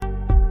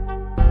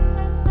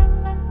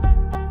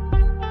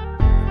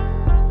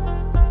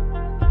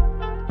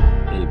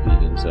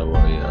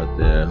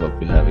I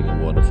hope you're having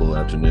a wonderful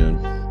afternoon.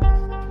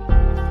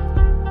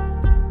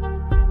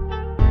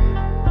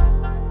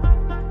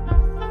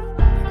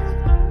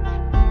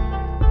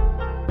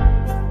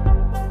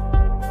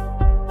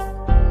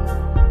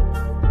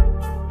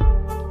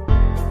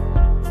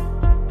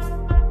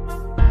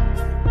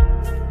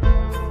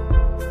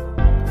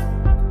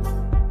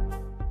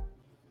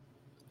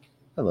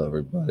 Hello,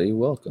 everybody.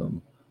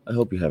 Welcome. I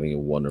hope you're having a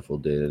wonderful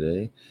day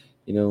today.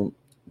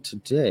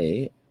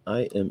 Today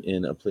I am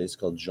in a place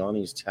called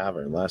Johnny's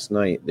Tavern. Last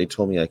night they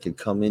told me I could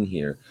come in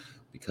here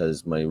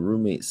because my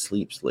roommate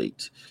sleeps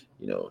late.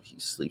 He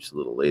sleeps a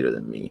little later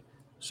than me,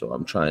 so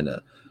I'm trying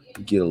to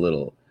get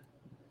in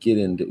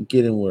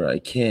where I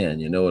can.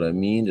 You know what I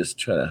mean? Just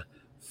try to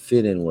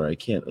fit in where I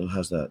can. Oh,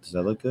 how's that? Does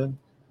that look good?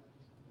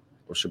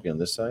 Or should it be on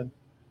this side?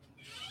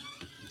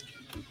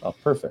 Oh,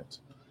 perfect.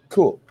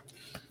 Cool.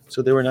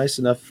 So they were nice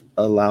enough to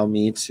allow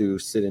me to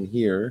sit in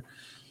here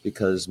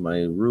because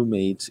my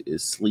roommate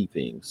is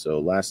sleeping. So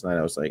last night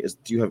I was like,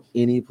 do you have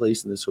any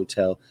place in this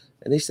hotel?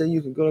 And they said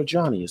you can go to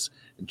Johnny's.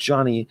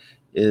 Johnny's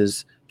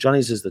is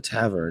the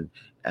tavern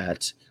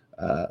at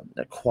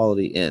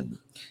Quality Inn.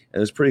 And it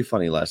was pretty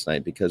funny last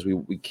night because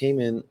we came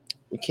in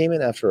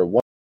after a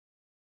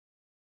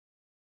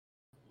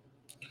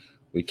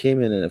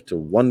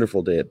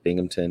wonderful day at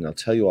Binghamton. I'll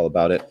tell you all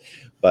about it.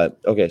 But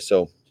okay,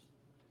 so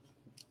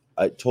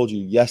I told you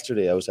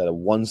yesterday I was at a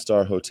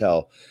 1-star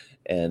hotel,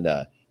 and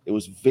it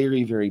was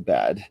very, very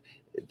bad.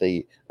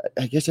 I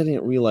guess I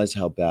didn't realize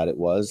how bad it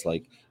was.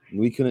 Like,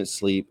 we couldn't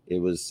sleep. It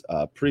was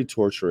pretty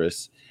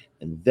torturous.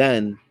 And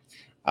then,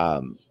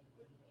 and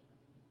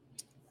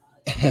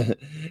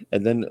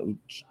then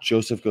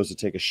Joseph goes to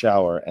take a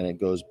shower, and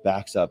it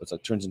backs up. It's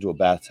like turns into a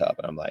bathtub,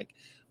 and I'm like,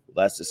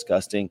 well, that's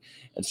disgusting.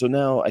 And so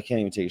now I can't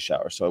even take a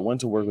shower. So I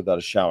went to work without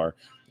a shower,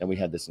 and we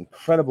had this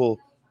incredible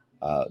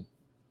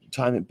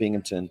time at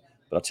Binghamton,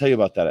 but I'll tell you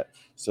about that.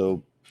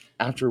 So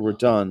after we're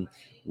done,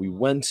 we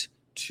went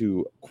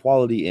to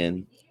Quality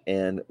Inn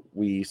and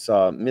we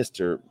saw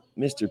Mr.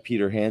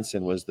 Peter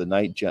Hansen was the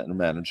night general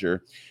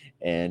manager,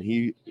 and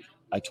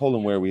I told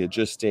him where we had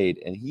just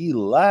stayed, and he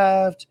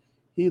laughed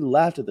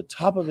at the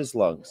top of his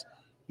lungs.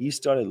 He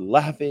started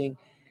laughing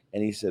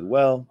and he said,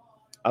 "Well,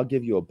 I'll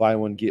give you a buy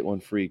one get one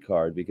free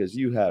card because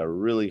you had a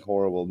really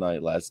horrible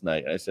night last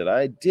night." And I said,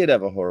 "I did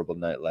have a horrible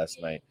night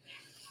last night."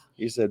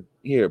 He said,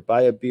 "Here,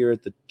 buy a beer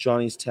at the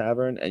Johnny's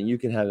Tavern, and you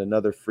can have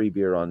another free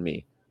beer on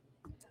me."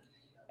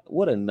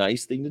 What a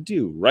nice thing to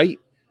do, right?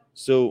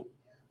 So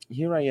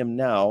here I am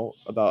now,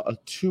 about a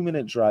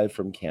 2-minute drive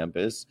from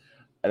campus,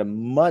 at a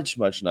much,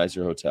 much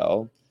nicer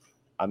hotel.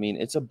 I mean,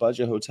 it's a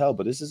budget hotel,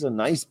 but this is a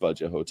nice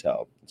budget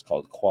hotel. It's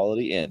called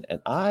Quality Inn,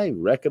 and I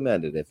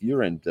recommend it if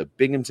you're in the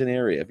Binghamton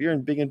area. If you're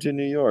in Binghamton,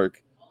 New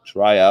York,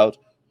 try out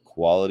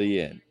Quality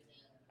Inn.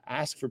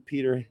 Ask for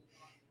Peter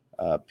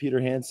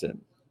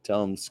Hansen.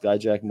 Tell him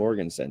Skyjack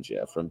Morgan sent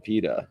you from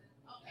PETA.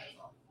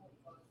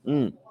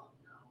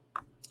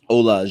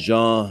 Hola,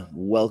 Jean.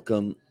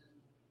 Welcome.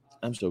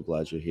 I'm so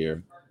glad you're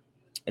here.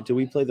 And did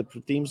we play the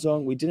theme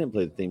song? We didn't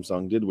play the theme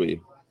song, did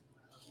we?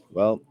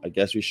 Well, I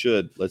guess we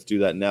should. Let's do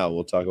that now.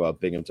 We'll talk about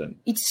Binghamton.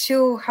 It's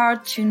so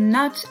hard to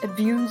not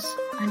abuse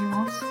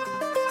animals.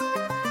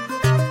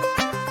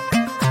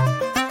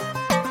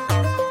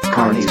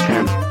 Carnies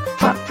can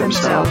fuck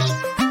themselves.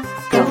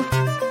 They'll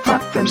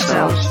fuck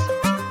themselves.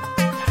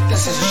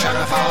 This is a shot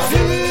of all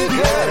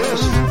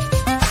vegans.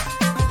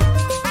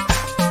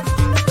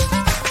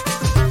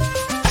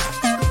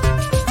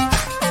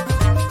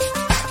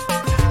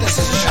 This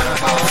is a shot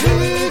of all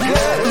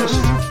vegans.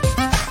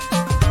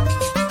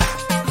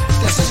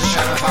 This is a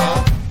shot of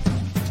all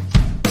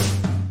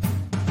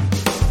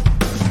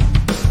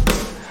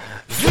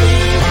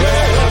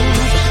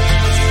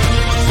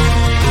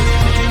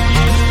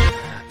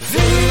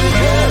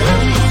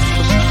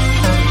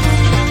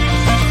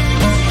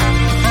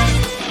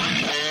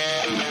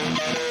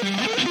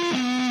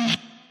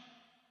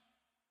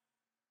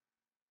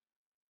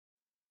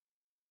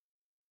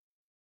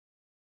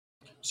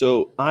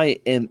So I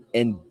am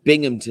in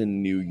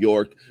Binghamton, New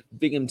York.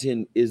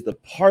 Binghamton is the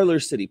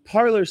Parlor City,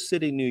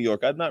 New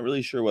York. I'm not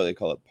really sure why they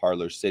call it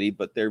Parlor City,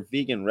 but their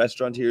vegan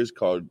restaurant here is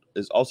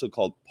also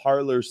called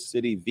Parlor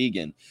City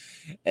Vegan.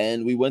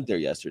 And we went there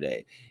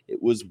yesterday.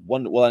 It was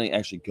well, I didn't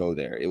actually go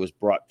there. It was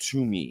brought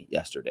to me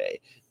yesterday.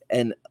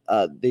 And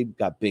they've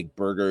got big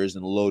burgers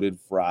and loaded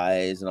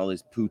fries and all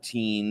these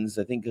poutines.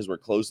 I think because we're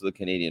close to the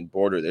Canadian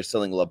border, they're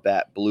selling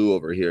Labatt Blue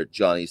over here at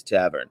Johnny's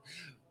Tavern.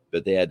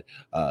 But they had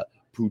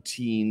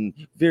poutine,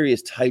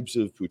 various types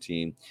of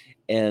poutine,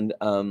 and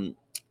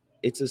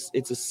it's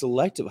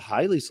a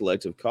highly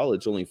selective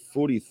college, only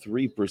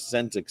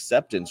 43%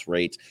 acceptance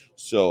rate.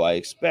 So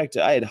I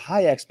had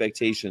high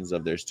expectations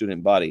of their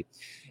student body,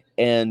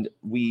 and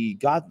we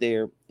got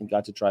there and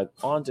got to drive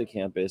onto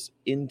campus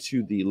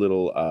into the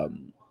little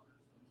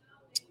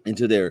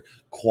into their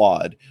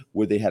quad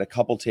where they had a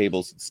couple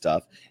tables and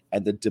stuff,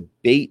 and the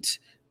debate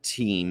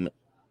team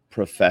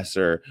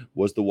professor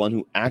was the one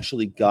who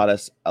actually got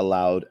us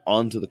allowed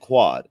onto the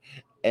quad.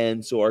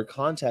 And so our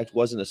contact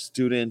wasn't a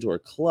student or a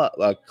club,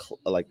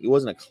 like it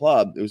wasn't a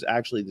club. It was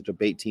actually the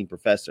debate team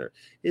professor.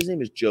 His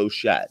name is Joe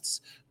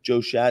Schatz.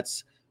 Joe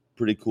Schatz,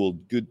 pretty cool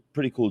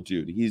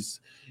dude. He's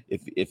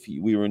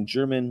we were in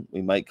German,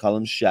 we might call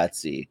him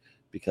Schatzy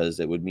because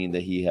it would mean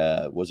that he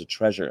was a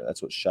treasure.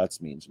 That's what Schatz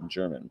means in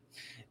German.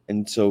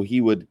 And so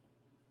he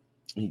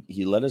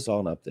let us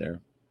all up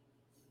there.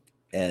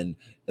 And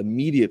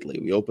immediately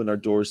we opened our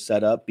doors,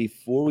 set up.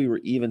 Before we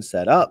were even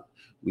set up,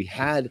 we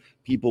had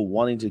people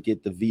wanting to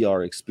get the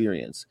VR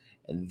experience.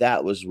 And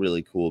that was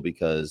really cool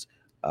because,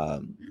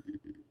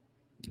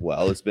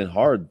 well, it's been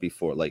hard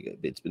before. Like,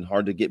 it's been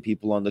hard to get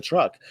people on the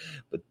truck.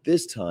 But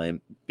this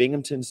time,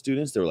 Binghamton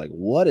students, they were like,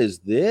 what is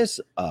this?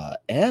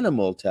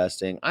 Animal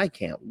testing? I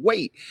can't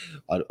wait.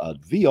 A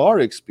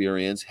VR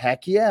experience?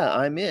 Heck yeah,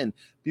 I'm in.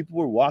 People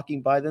were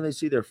walking by, then they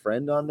see their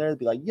friend on there. They'd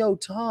be like, yo,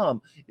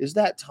 Tom, is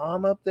that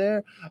Tom up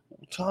there?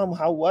 Tom,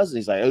 how was it?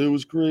 He's like, it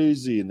was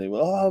crazy. And they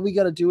went, oh, we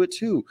got to do it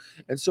too.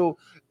 And so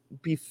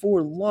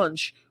before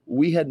lunch,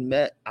 we had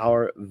met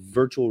our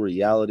virtual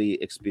reality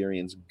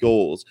experience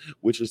goals,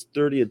 which is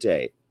 30 a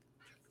day.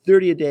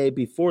 30 a day.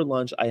 Before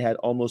lunch, I had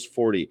almost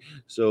 40.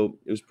 So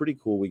it was pretty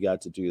cool. We got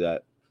to do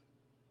that.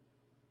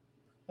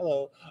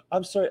 Hello.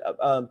 I'm sorry.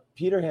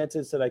 Peter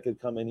Hansen said I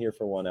could come in here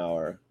for 1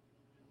 hour.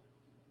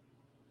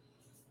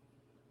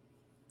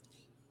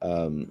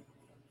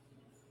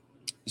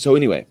 So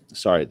anyway,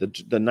 sorry.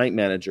 The night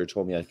manager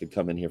told me I could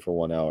come in here for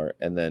 1 hour,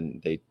 and then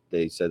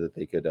they said that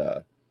they could.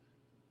 The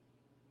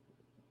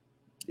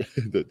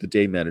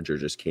day manager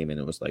just came in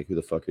and was like, "Who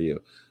the fuck are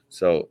you?"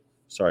 So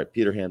sorry,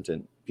 Peter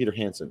Frampton.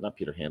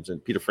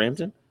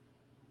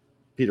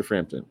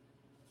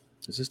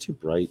 Is this too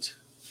bright?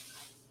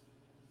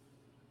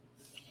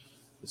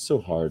 It's so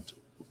hard.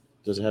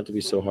 Does it have to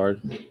be so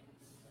hard?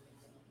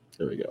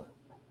 There we go.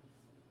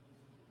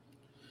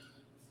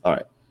 All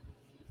right.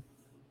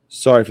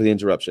 Sorry for the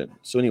interruption.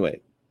 So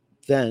anyway,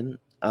 then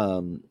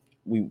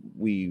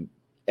we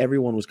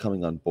everyone was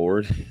coming on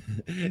board,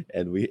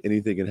 and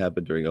anything can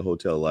happen during a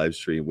hotel live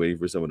stream, waiting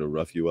for someone to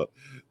rough you up.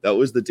 That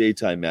was the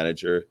daytime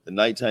manager. The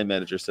nighttime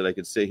manager said I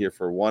could stay here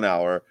for 1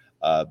 hour,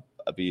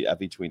 be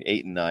between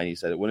 8 and 9. He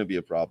said it wouldn't be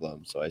a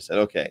problem. So I said,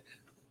 okay.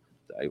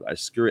 I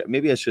screw it.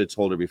 Maybe I should have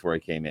told her before I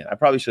came in. I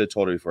probably should have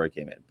told her before I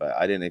came in, but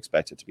I didn't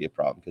expect it to be a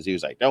problem because he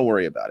was like, don't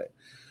worry about it.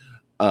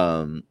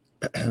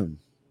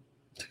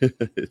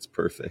 It's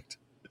perfect.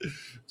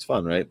 It's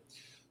fun, right?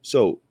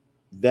 So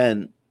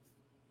then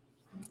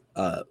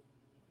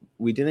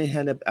we didn't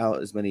hand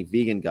out as many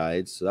vegan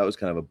guides, so that was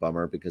kind of a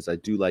bummer because I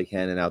do like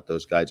handing out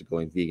those guide to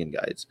going vegan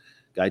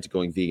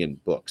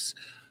books.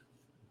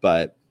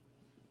 But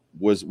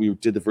we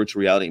did the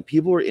virtual reality, and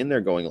people were in there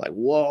going like,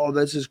 whoa,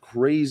 this is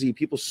crazy.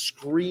 People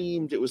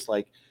screamed. It was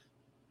like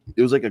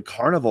a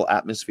carnival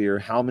atmosphere.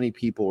 How many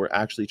people were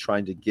actually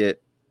trying to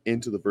get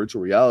into the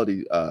virtual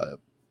reality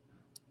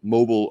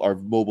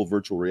mobile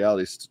virtual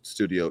reality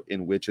studio,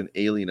 in which an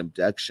alien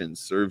abduction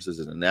serves as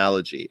an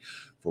analogy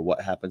for what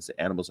happens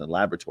to animals in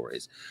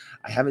laboratories.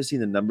 I haven't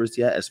seen the numbers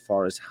yet as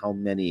far as how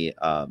many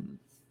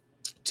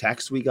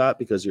texts we got,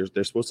 because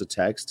they're supposed to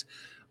text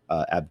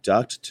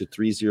abduct to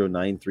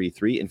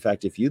 30933. In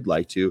fact, if you'd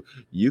like to,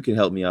 you can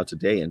help me out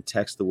today and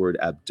text the word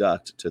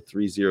abduct to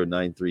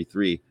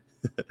 30933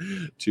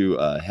 to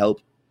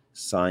help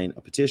sign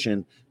a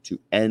petition to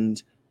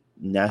end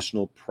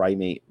national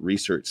primate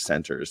research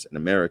centers in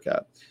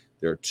America.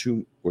 We're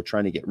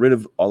trying to get rid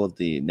of all of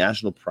the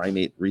national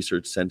primate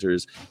research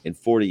centers. In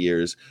 40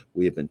 years,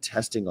 we have been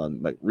testing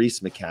on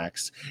Reese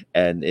macaques,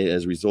 and it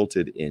has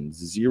resulted in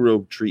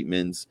 0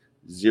 treatments,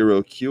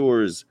 0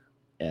 cures,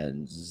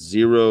 and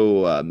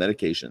 0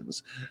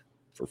 medications.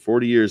 For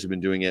 40 years, we've been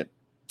doing it,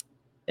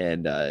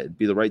 and it'd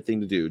be the right thing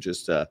to do.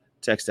 Just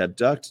text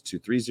abduct to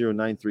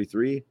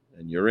 30933,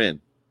 and you're in.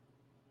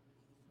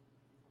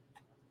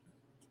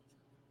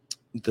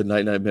 The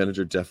night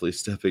manager definitely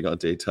stepping on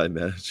daytime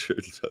manager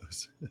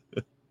toes.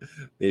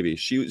 Maybe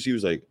she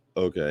was like,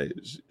 okay.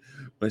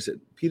 When I said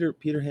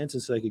Peter Hansen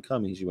said I could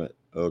come, and she went,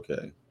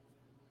 okay.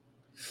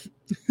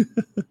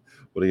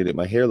 What are you gonna do?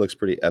 My hair looks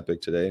pretty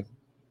epic today.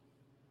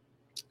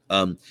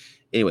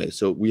 Anyway,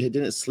 so we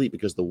didn't sleep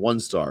because the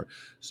 1-star.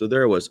 So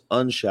there I was,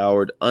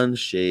 unshowered,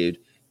 unshaved,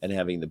 and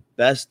having the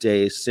best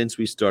day since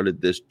we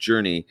started this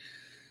journey.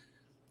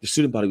 The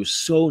student body was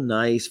so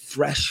nice,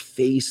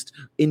 fresh-faced,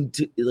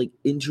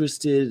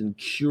 interested and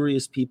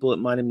curious people. It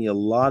reminded me a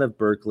lot of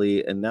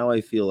Berkeley, and now I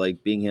feel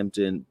like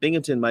Binghamton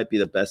might be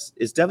the best.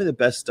 It's definitely the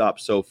best stop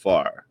so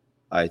far,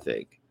 I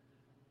think.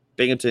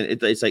 Binghamton,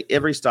 it's like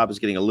every stop is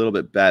getting a little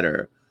bit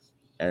better,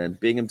 and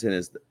Binghamton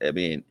is. I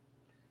mean,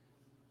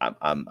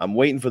 I'm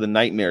waiting for the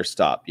nightmare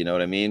stop. You know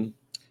what I mean?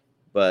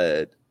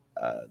 But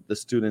the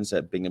students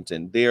at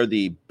Binghamton, they are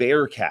the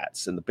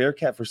Bearcats, and the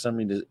Bearcat for some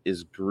reason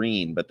is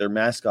green, but their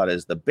mascot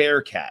is the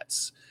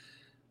Bearcats,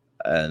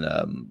 and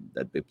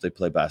they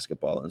play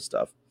basketball and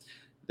stuff.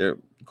 They're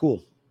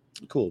cool.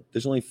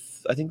 There's only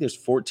I think there's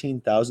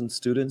 14,000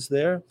 students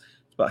there.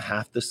 It's about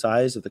half the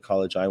size of the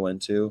college I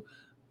went to,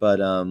 but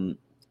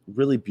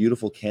really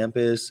beautiful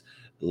campus.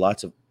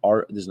 Lots of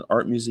art. There's an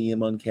art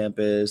museum on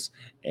campus,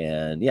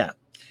 and yeah,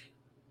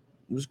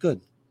 it was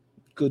good.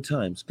 Good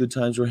times. Good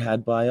times were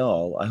had by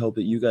all. I hope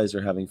that you guys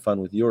are having fun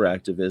with your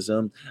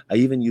activism. I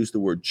even used the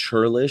word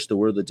churlish. The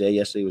word of the day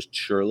yesterday was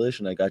churlish,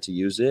 and I got to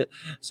use it.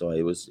 So I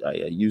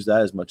used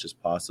that as much as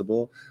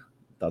possible.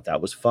 Thought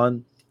that was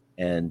fun.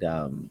 And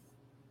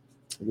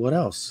what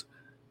else?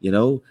 You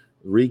know,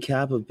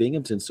 recap of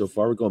Binghamton so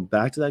far. We're going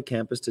back to that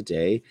campus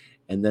today,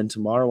 and then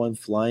tomorrow I'm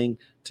flying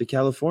to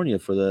California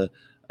for the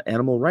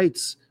animal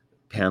rights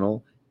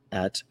panel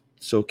at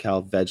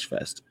SoCal Veg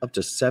Fest. Up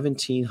to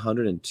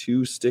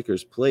 1,702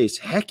 stickers placed.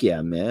 Heck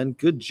yeah, man.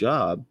 Good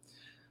job.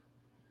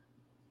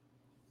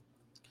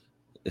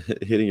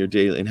 Hitting your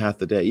daily in half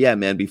the day. Yeah,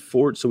 man.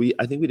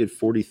 I think we did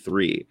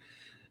 43.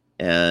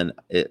 And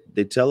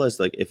they tell us,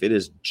 like, if it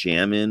is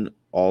jamming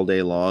all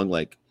day long,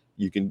 like,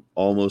 you can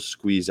almost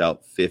squeeze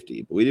out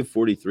 50. But we did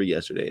 43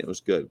 yesterday, and it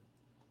was good.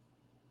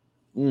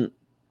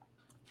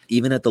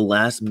 Even at the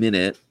last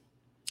minute,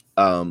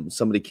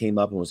 somebody came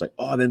up and was like,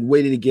 "Oh, I've been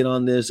waiting to get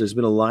on this. There's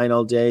been a line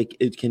all day.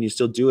 Can you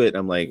still do it?" And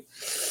I'm like,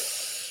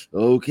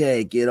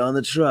 "Okay, get on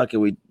the truck."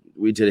 And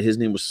we did it. His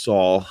name was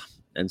Saul,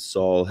 and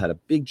Saul had a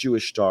big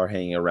Jewish star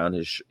hanging around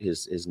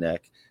his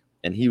neck.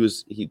 And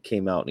he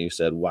came out and he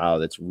said, "Wow,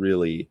 that's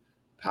really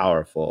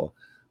powerful."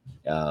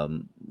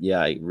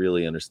 Yeah, I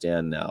really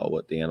understand now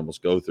what the animals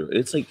go through.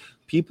 It's like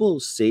people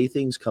say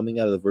things coming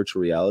out of the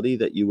virtual reality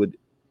that you would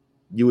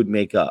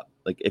make up.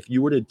 Like if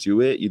you were to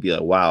do it, you'd be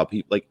like, "Wow,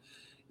 people like."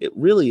 It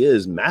really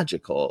is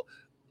magical,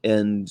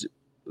 and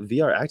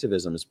VR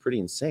activism is pretty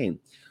insane.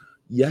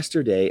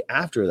 Yesterday,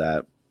 after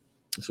that,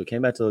 so I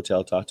came back to the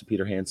hotel, talked to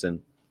Peter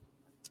Hansen.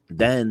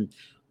 Then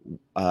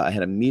I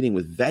had a meeting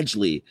with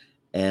Vegly,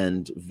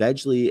 and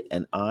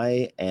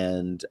I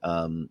and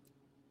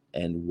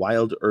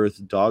Wild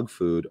Earth Dog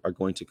Food are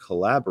going to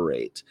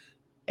collaborate,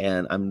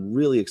 and I'm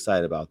really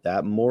excited about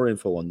that. More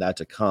info on that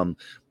to come,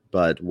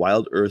 but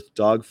Wild Earth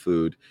Dog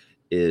Food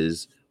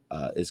is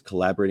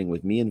collaborating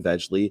with me and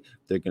Vegly.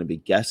 They're going to be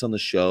guests on the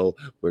show.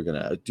 We're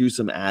going to do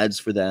some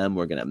ads for them.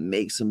 We're going to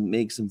make some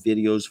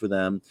videos for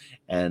them,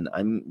 and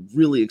I'm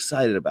really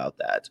excited about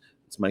that.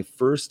 It's my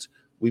first.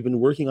 We've been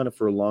working on it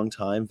for a long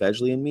time,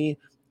 Vegly and me,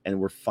 and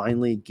we're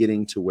finally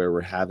getting to where we're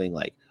having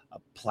like a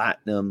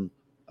platinum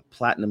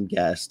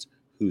guest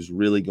who's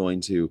really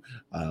going to.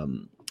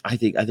 I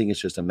think it's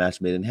just a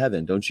match made in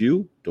heaven. Don't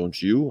you?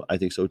 I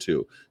think so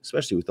too.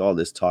 Especially with all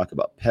this talk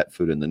about pet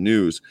food in the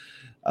news.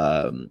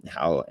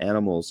 How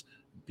animals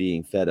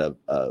being fed a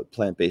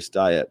plant-based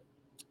diet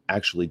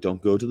actually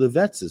don't go to the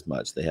vets as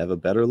much. They have a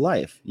better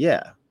life.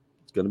 Yeah,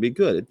 it's going to be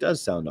good. It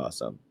does sound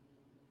awesome.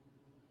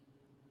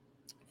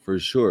 For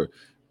sure.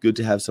 Good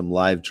to have some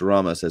live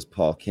drama, says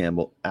Paul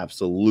Campbell.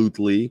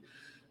 Absolutely.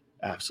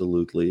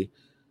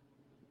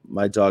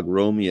 My dog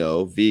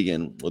Romeo,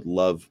 vegan, would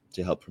love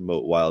to help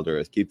promote Wild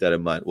Earth. Keep that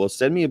in mind. Well,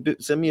 send me a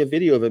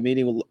video of him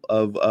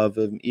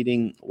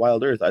eating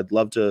Wild Earth. I'd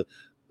love to.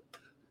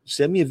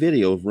 Send me a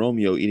video of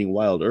Romeo eating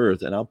Wild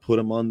Earth, and I'll put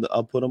him on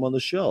the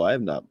show. I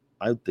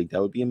think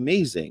that would be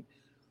amazing.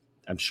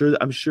 I'm sure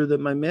that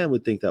my man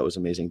would think that was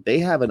amazing. They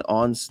have an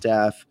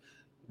on-staff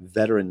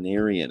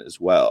veterinarian as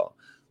well,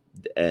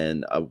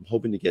 and I'm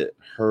hoping to get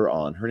her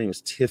on. Her name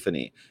is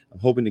Tiffany. I'm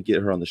hoping to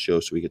get her on the show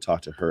so we could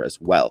talk to her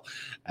as well,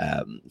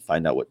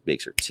 find out what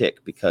makes her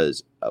tick.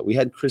 Because we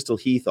had Crystal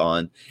Heath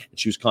on, and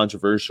she was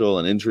controversial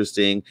and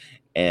interesting,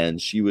 and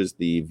she was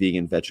the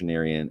vegan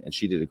veterinarian, and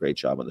she did a great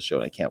job on the show,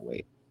 and I can't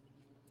wait.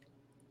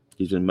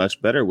 He's been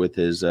much better with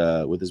his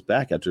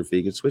back after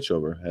vegan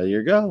switchover. There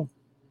you go.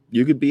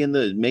 You could be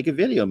make a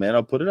video, man.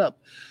 I'll put it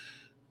up.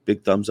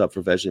 Big thumbs up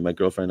for Veggie. My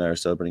girlfriend and I are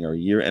celebrating our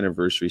year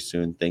anniversary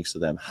soon. Thanks to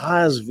them.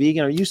 Haas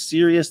Vegan, are you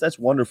serious? That's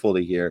wonderful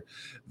to hear.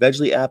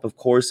 Veggie app, of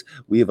course,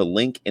 we have a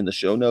link in the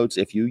show notes.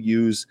 If you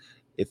use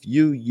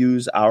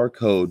our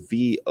code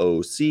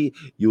VOC,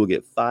 you will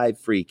get 5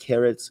 free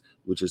carrots,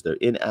 which is their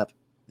in-app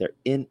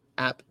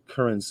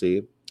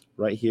currency.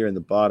 Right here in the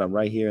bottom,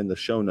 right here in the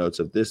show notes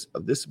of this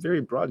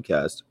very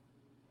broadcast.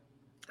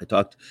 It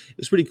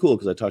was pretty cool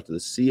because I talked to the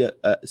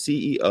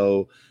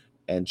CEO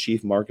and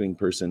chief marketing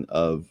person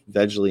of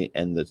Vegly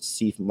and the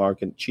chief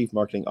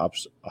marketing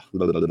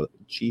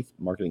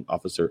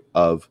officer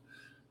of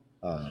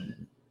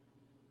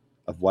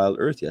Wild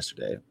Earth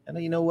yesterday.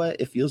 And you know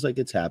what? It feels like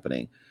it's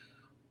happening.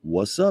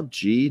 What's up,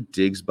 G?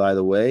 Diggs, by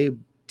the way.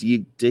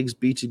 Diggs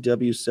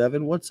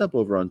BTW7. What's up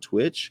over on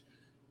Twitch?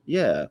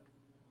 Yeah.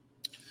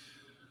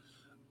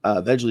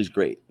 Vegly's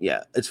great.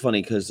 Yeah, it's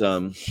funny because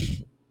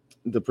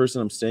the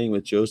person I'm staying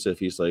with, Joseph,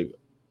 he's like,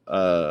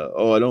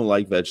 I don't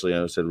like Vegly.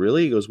 And I said,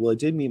 really? He goes, well, I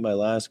did meet my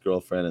last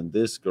girlfriend and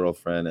this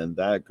girlfriend and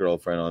that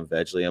girlfriend on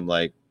Vegly. I'm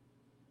like,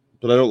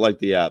 but I don't like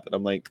the app. And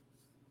I'm like,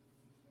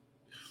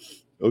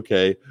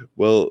 okay,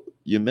 well,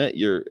 you met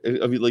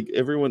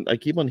everyone. I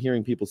keep on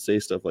hearing people say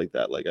stuff like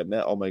that. Like, I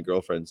met all my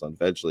girlfriends on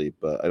Vegly,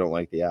 but I don't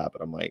like the app.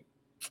 And I'm like,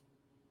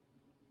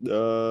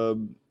 I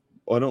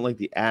don't like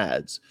the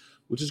ads.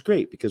 Which is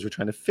great because we're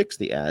trying to fix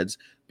the ads,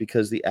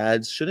 because the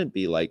ads shouldn't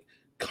be like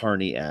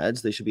carny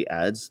ads. They should be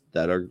ads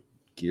that are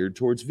geared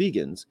towards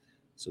vegans.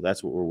 So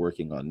that's what we're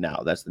working on now.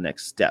 That's the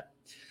next step.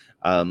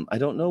 I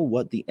don't know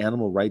what the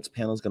animal rights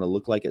panel is going to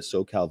look like at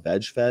SoCal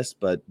Veg Fest,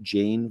 but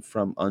Jane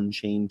from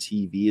Unchained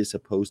TV is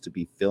supposed to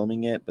be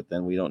filming it, but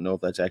then we don't know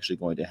if that's actually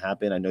going to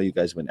happen. I know you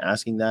guys have been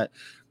asking that.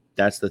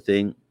 That's the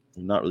thing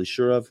I'm not really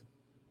sure of.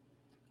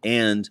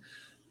 And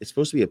it's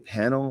supposed to be a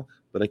panel,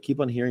 but I keep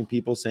on hearing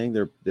people saying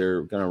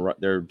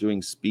they're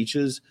doing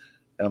speeches,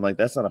 and I'm like,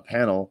 that's not a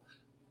panel.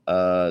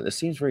 This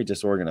seems very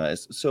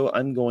disorganized. So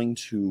I'm going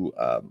to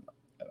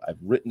I've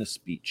written a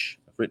speech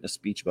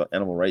about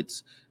animal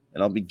rights,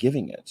 and I'll be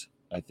giving it.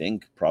 I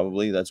think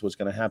probably that's what's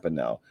going to happen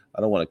now.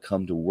 I don't want to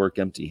come to work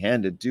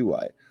empty-handed, do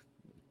I?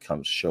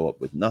 Show up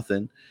with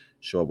nothing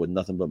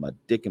but my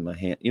dick in my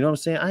hand. You know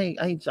what I'm saying?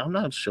 I'm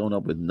not showing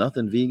up with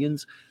nothing,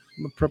 vegans.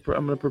 I'm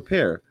going to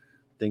prepare.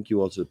 Thank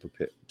you all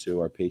to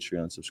our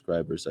Patreon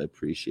subscribers. I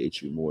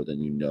appreciate you more than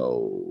you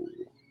know.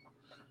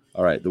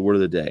 All right, the word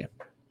of the day.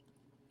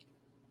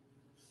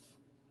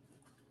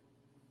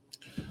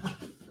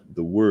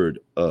 The word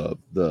of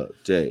the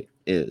day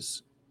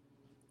is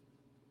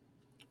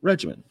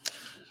regimen.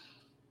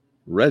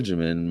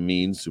 Regimen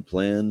means to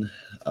plan,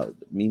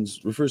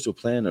 refers to a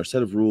plan or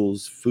set of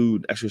rules,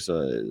 food,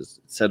 exercise,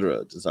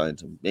 etc., designed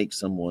to make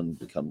someone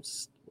become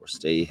or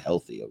stay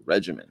healthy. A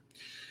regimen.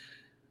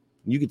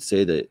 You could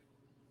say that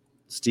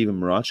Stephen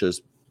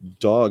Maracha's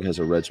dog has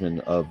a regimen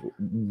of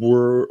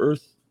Wild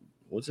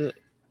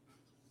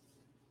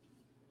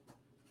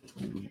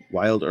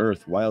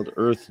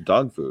Earth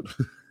dog food.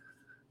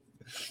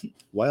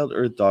 Wild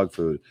Earth dog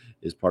food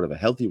is part of a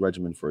healthy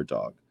regimen for a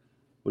dog.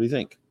 What do you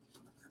think?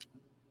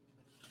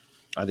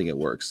 I think it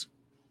works.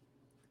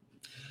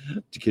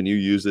 Can you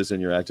use this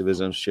in your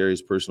activism?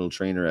 Sherry's personal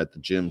trainer at the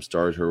gym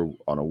started her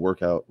on a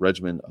workout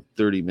regimen of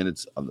 30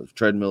 minutes on the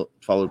treadmill,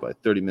 followed by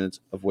 30 minutes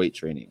of weight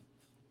training.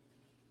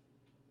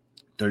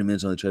 30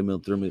 minutes on the treadmill,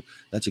 30 minutes.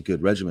 That's a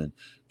good regimen.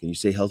 Can you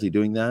stay healthy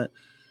doing that?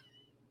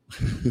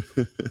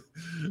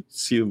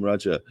 Stephen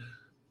Maracha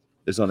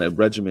is on a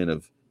regimen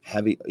of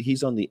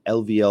he's on the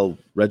LVL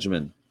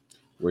regimen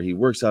where he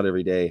works out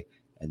every day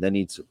and then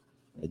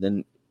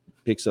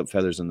picks up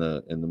feathers in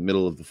the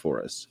middle of the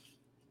forest.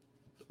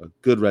 A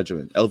good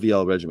regimen,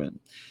 LVL regimen.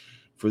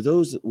 For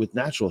those with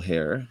natural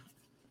hair,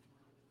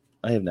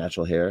 I have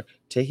natural hair,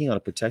 taking on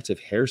a protective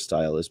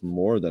hairstyle is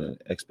more than an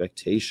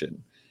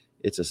expectation.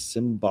 It's a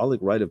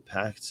symbolic rite of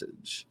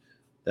passage.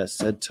 That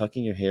said,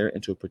 tucking your hair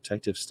into a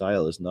protective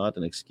style is not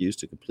an excuse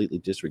to completely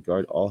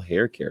disregard all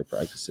hair care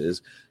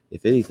practices.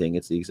 If anything,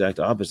 it's the exact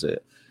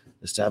opposite.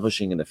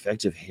 Establishing an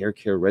effective hair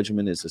care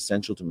regimen is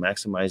essential to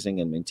maximizing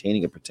and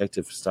maintaining a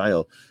protective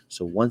style.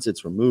 So once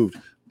it's removed,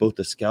 both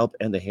the scalp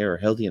and the hair are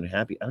healthy and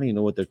happy. I don't even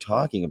know what they're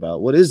talking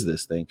about. What is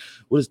this thing?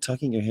 What is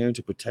tucking your hair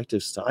into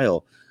protective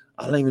style?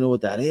 I don't even know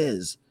what that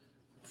is.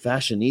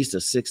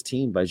 Fashionista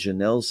 16 by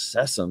Janelle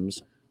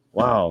Sessoms.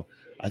 Wow.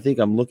 I think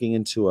I'm looking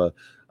into a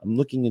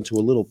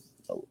little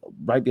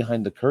right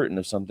behind the curtain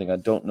of something. I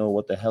don't know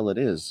what the hell it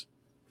is.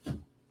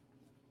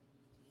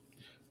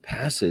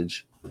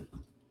 Passage.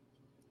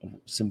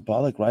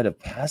 Symbolic rite of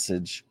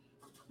passage.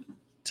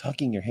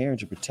 Tucking your hair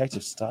into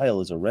protective style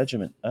is a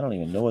regimen. I don't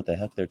even know what the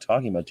heck they're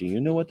talking about. Do you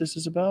know what this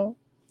is about?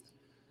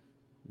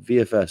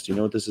 VFS, do you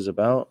know what this is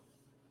about?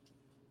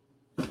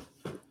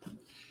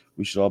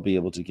 We should all be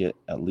able to get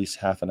at least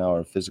half an hour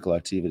of physical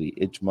activity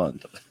each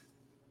month.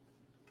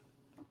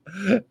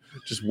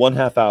 Just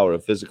 1/2 hour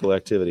of physical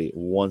activity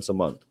once a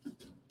month.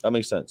 That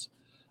makes sense.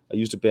 I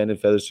used abandoned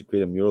feathers to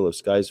create a mural of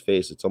Sky's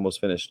face. It's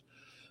almost finished.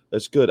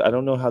 That's good. I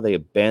don't know how they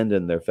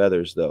abandoned their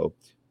feathers, though.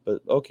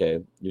 But okay,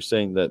 you're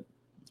saying that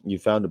you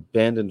found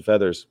abandoned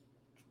feathers.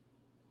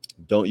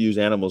 Don't use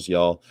animals,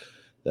 y'all.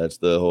 That's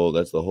the whole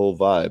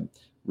vibe.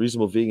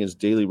 Reasonable Vegan's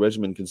daily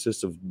regimen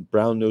consists of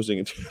brown nosing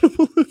and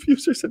terrible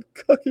abusers and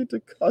cucking to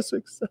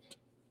cosmic septum.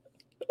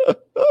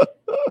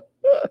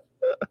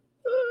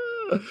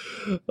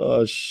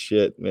 Oh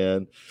shit,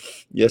 man.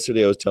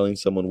 Yesterday I was telling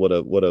someone what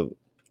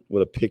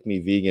a pick-me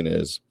vegan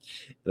is.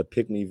 And a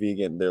pick-me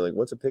vegan, they're like,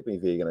 what's a pick-me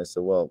vegan? I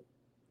said, well,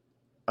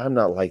 I'm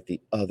not like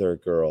the other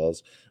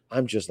girls.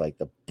 I'm just like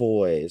the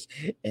boys.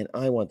 And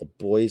I want the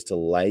boys to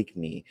like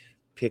me.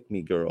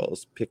 Pick-me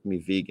girls,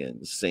 pick-me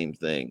vegans, same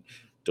thing.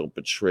 Don't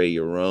betray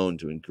your own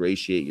to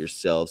ingratiate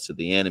yourselves to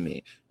the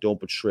enemy. Don't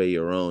betray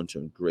your own to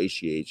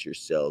ingratiate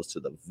yourselves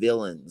to the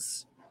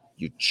villains,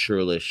 you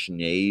churlish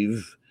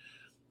knave.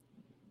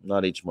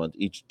 Not each month,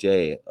 each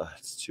day.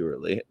 It's too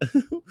early.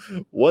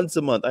 Once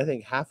a month. I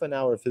think half an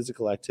hour of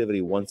physical activity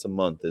once a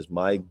month is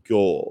my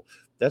goal.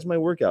 That's my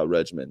workout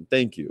regimen.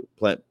 Thank you.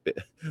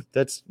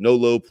 That's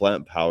No-Low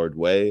plant-powered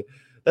way.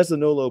 That's the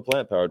No-Low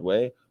plant-powered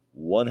way.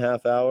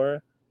 1/2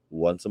 hour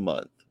once a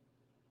month.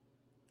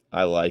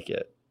 I like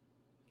it.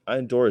 I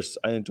endorse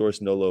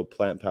No-Low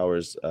Plant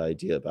Power's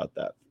idea about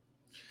that.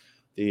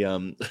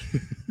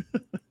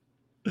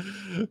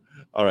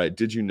 All right,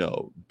 did you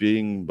know,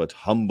 being but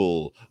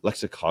humble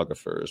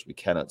lexicographers, we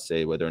cannot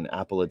say whether an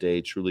apple a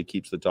day truly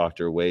keeps the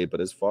doctor away, but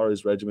as far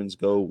as regimens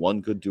go,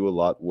 one could do a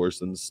lot worse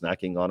than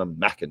snacking on a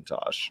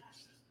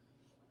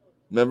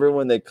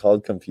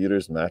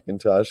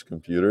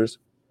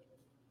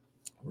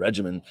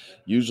Regimen,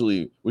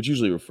 which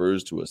usually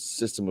refers to a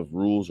system of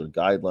rules or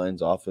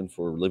guidelines, often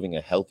for living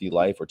a healthy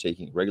life or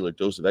taking a regular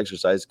dose of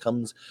exercise,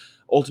 comes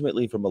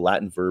ultimately from a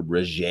Latin verb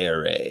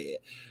regere,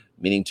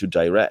 meaning to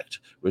direct.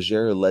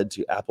 Regere led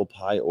to apple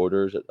pie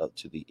order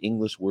to the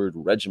English word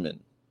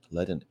regimen.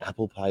 Led an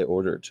apple pie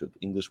order to the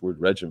English word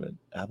regimen.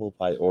 Apple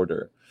pie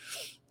order.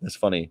 That's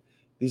funny.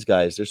 These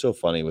guys, they're so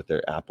funny with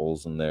their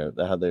apples and they're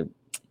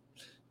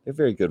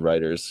very good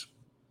writers.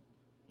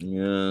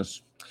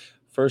 Yes.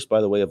 First,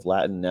 by the way of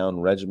Latin noun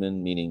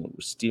regimen, meaning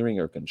steering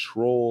or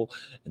control,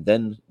 and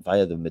then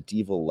via the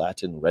medieval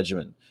Latin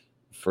regimen,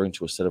 referring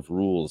to a set of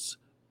rules.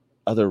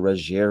 Other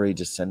Ruggieri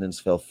descendants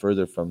fell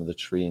further from the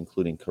tree,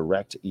 including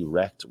correct,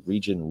 erect,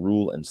 region,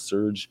 rule, and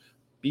surge.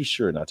 Be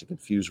sure not to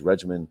confuse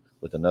regimen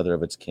with another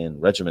of its kin,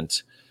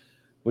 regiment,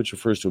 which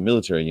refers to a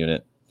military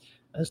unit,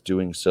 as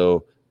doing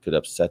so could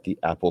upset the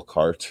apple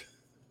cart.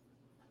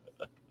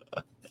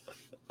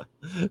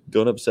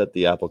 Don't upset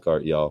the apple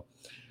cart, y'all.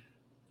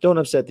 Don't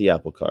upset the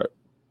apple cart.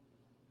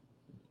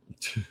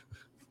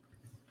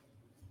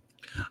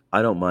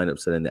 I don't mind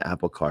upsetting the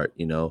apple cart,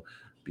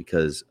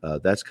 because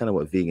that's kind of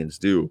what vegans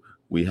do.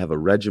 We have a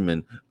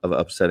regimen of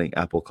upsetting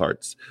apple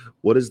carts.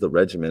 What is the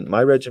regimen?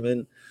 My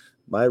regimen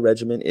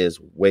is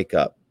wake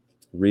up,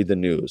 read the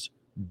news,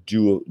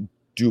 do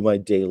my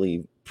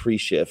daily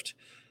pre-shift,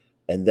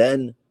 and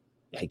then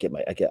I get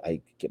my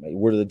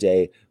word of the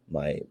day,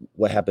 my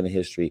what happened in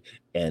history,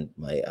 and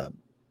my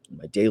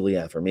daily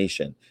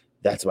affirmation.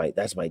 That's my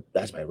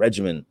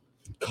regimen.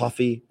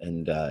 Coffee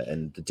and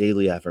the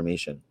daily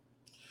affirmation.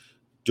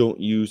 Don't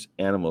use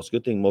animals.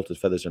 Good thing molted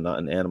feathers are not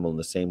an animal in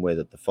the same way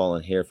that the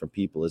fallen hair from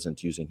people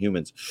isn't using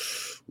humans.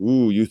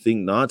 Ooh, you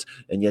think not?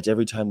 And yet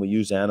every time we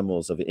use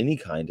animals of any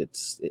kind, it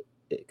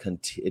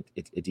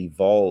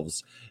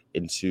evolves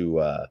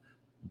into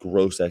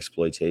gross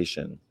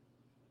exploitation.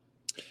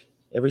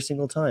 Every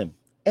single time.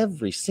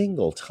 Every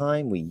single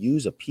time we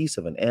use a piece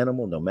of an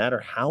animal, no matter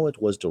how it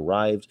was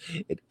derived,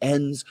 it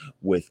ends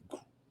with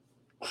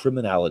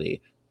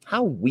criminality.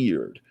 How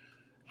weird.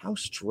 How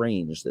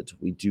strange that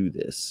we do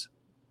this.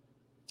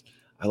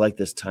 I like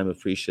this time of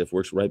pre-shift,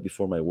 works right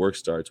before my work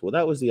starts. Well,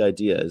 that was the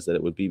idea, is that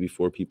it would be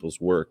before people's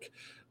work.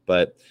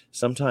 But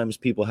sometimes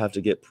people have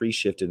to get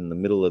pre-shifted in the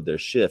middle of their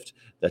shift.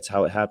 That's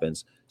how it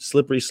happens.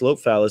 Slippery slope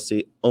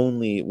fallacy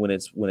only when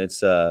it's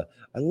I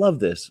love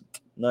this.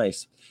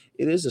 Nice.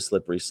 It is a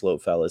slippery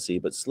slope fallacy,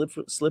 but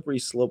slippery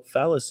slope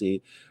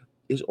fallacy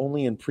is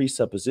only in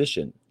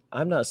presupposition.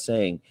 I'm not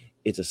saying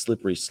it's a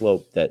slippery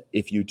slope that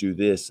if you do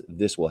this,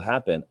 this will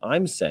happen.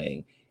 I'm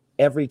saying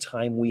every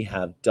time we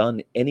have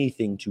done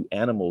anything to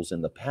animals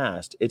in the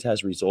past, it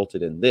has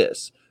resulted in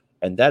this.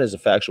 And that is a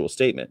factual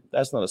statement.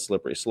 That's not a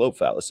slippery slope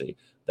fallacy.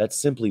 That's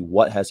simply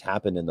what has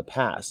happened in the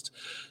past.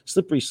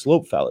 Slippery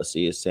slope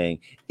fallacy is saying,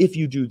 if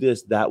you do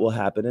this, that will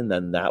happen, and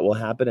then that will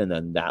happen, and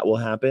then that will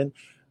happen.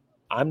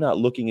 I'm not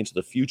looking into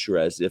the future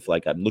as if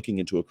like I'm looking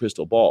into a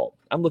crystal ball.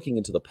 I'm looking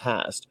into the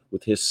past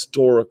with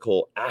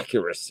historical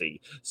accuracy,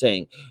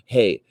 saying,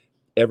 hey,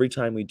 every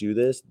time we do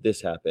this,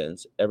 this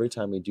happens. Every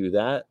time we do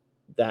that,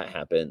 that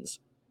happens.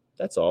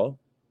 That's all.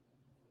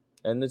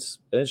 And it's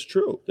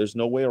true. There's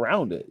no way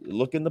around it.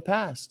 Look in the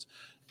past.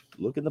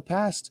 Look in the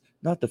past,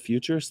 not the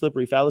future.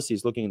 Slippery fallacy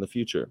is looking in the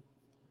future.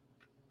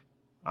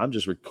 I'm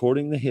just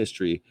recording the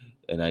history,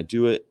 and I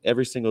do it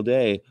every single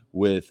day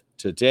with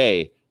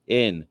today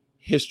in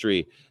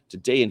history.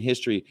 Today in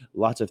history,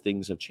 lots of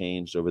things have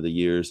changed over the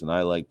years, and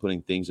I like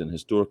putting things in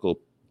historical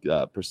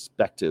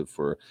perspective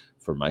for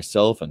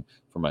myself and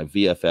for my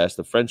VFS.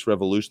 The French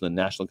Revolution, the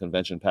National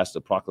Convention passed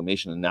a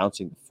proclamation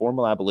announcing the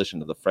formal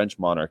abolition of the French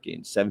monarchy in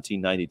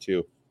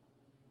 1792.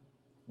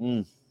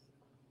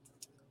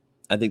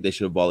 I think they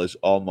should abolish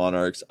all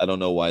monarchs. I don't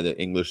know why the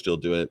English still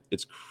do it.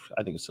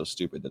 I think it's so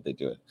stupid that they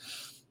do it.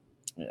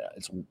 Yeah,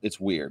 it's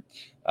weird.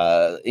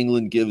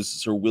 England gives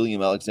Sir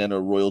William Alexander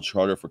a royal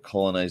charter for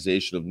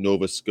colonization of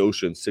Nova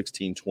Scotia in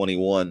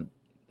 1621.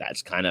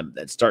 That's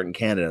starting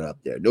Canada up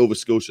there. Nova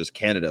Scotia is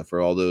Canada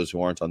for all those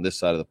who aren't on this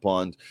side of the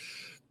pond.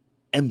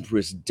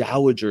 Empress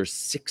Dowager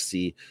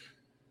Cixi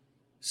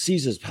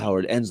seizes power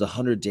and ends the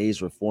 100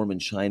 Days reform in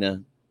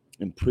China,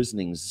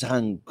 imprisoning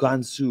Zhang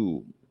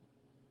Guansu,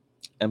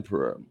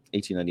 Emperor,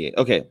 1898.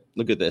 Okay,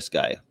 look at this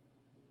guy.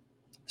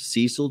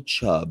 Cecil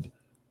Chubb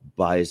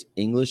buys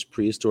English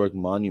prehistoric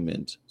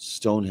monument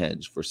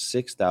Stonehenge for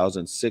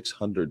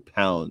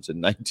 £6,600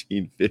 in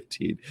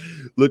 1915.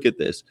 Look at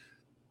this.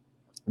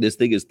 This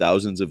thing is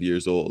thousands of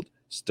years old,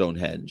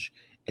 Stonehenge,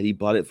 and he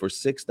bought it for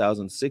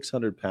 £6,600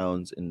 in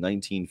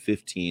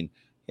 1915,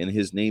 and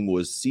his name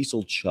was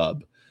Cecil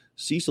Chubb.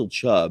 Cecil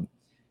Chubb,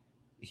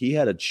 he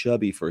had a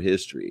chubby for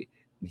history.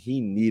 He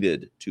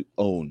needed to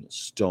own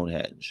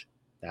Stonehenge.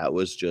 That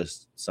was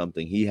just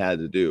something he had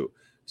to do.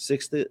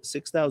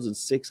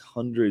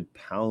 £6,600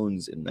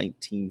 in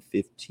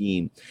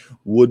 1915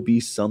 would be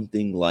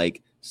something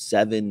like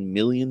 £7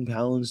 million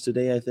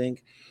today, I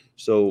think.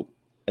 So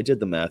I did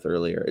the math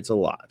earlier. It's a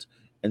lot.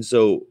 And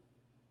so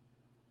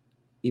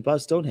he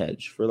bought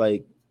Stonehenge for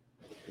like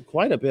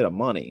quite a bit of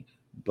money,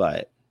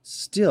 but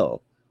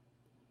still,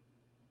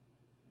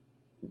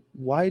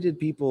 why did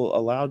people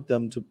allow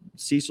them to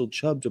Cecil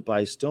Chubb to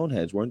buy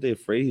Stonehenge? Weren't they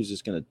afraid he was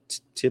just going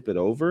to tip it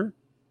over?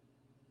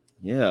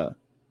 Yeah.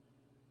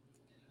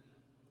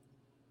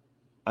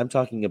 I'm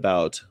talking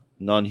about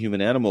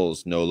non-human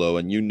animals, Nolo,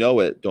 and you know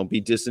it. Don't be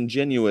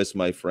disingenuous,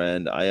 my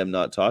friend. I am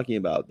not talking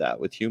about that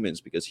with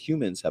humans, because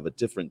humans have a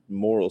different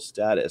moral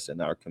status in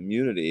our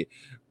community.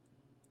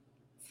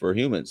 For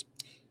humans,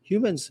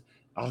 humans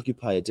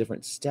occupy a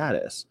different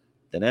status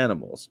than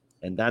animals,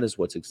 and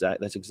that's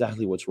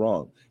exactly what's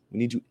wrong. We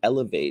need to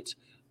elevate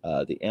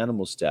the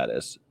animal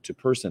status to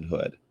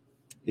personhood.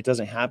 It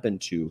doesn't happen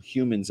to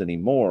humans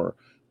anymore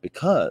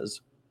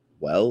because,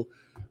 well,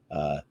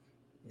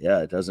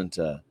 it doesn't.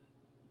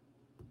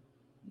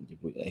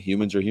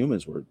 Humans are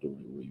humans.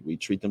 We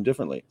treat them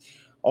differently.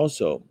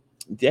 Also,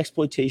 the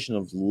exploitation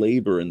of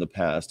labor in the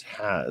past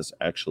has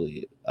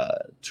actually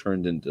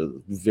turned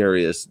into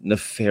various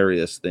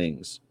nefarious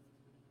things.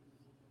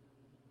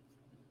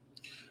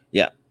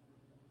 Yeah.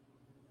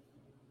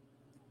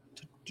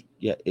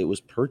 Yeah, it was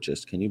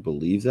purchased. Can you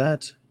believe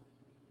that?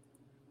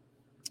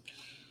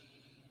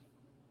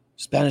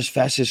 Spanish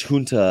fascist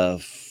junta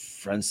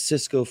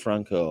Francisco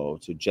Franco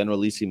to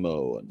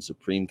Generalissimo and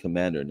Supreme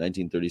Commander,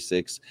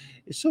 1936.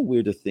 It's so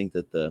weird to think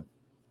that the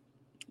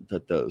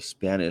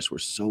Spanish were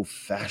so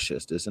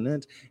fascist, isn't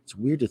it? It's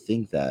weird to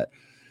think that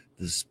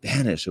the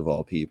Spanish, of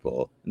all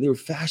people, and they were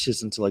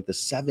fascist until like the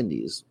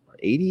 70s or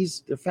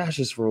 80s. They're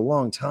fascist for a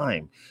long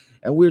time.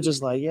 And we're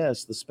just like,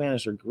 yes, the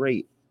Spanish are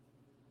great.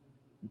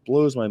 It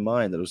blows my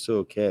mind that it was so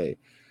okay.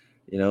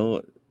 You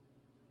know,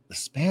 the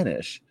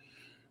Spanish.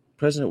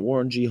 President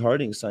Warren G.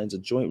 Harding signs a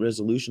joint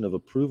resolution of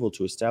approval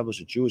to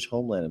establish a Jewish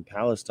homeland in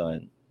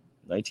Palestine,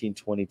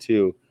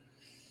 1922.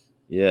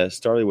 Yeah,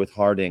 started with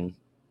Harding.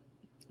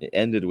 It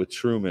ended with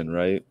Truman,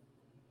 right?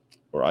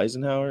 Or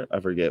Eisenhower? I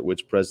forget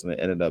which president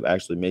ended up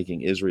actually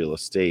making Israel a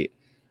state.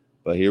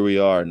 But here we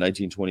are,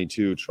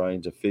 1922,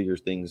 trying to figure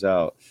things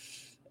out.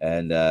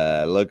 And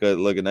look at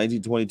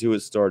 1922. It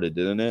started,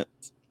 didn't it?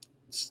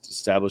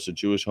 Established a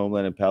Jewish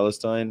homeland in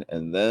Palestine,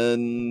 and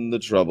then the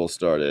trouble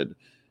started.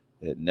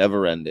 It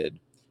never ended.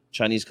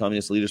 Chinese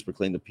communist leaders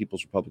proclaimed the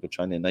People's Republic of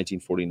China in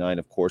 1949,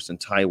 of course, and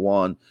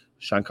Taiwan.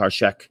 Chiang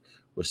Kai-shek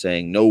was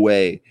saying no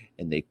way,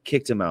 and they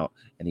kicked him out,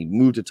 and he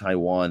moved to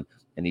Taiwan,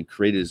 and he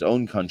created his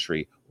own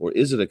country. Or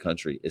is it a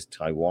country? Is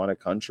Taiwan a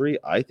country?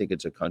 I think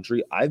it's a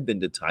country. I've been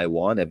to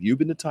Taiwan. Have you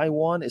been to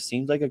Taiwan? It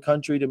seems like a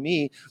country to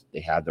me. They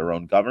have their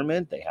own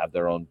government. They have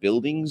their own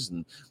buildings,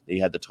 and they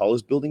had the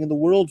tallest building in the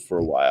world for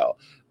a while.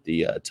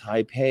 The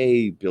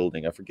Taipei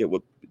building. I forget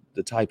what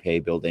the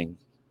Taipei building.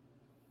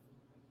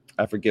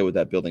 I forget what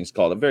that building's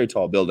called. A very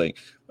tall building.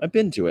 I've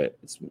been to it.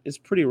 It's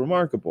pretty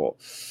remarkable.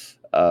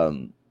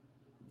 Taiwan.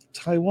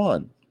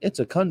 It's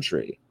a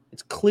country.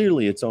 It's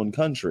clearly its own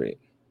country.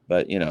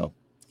 But, The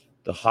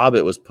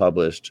Hobbit was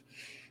published.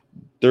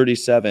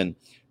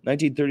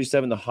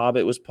 1937, The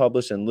Hobbit was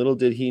published, and little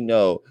did he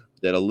know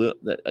that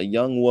a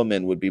young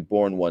woman would be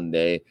born one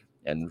day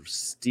and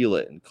steal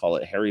it and call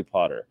it Harry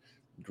Potter.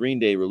 Green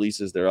Day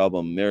releases their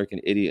album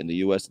American Idiot in the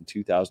U.S. in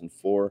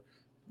 2004.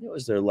 It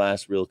was their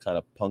last real kind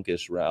of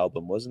punkish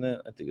album, wasn't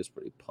it? I think it's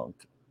pretty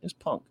punk. It's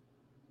punk.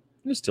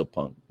 It's still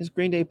punk. Is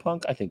Green Day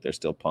punk? I think they're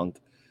still punk.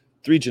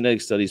 3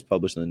 genetic studies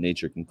published in the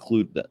Nature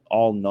conclude that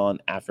all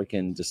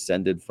non-African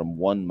descended from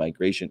one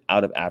migration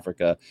out of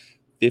Africa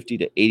 50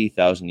 to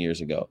 80,000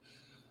 years ago.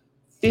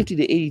 50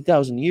 to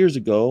 80,000 years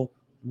ago.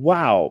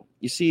 Wow.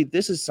 You see,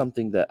 this is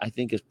something that I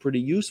think is pretty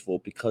useful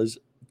because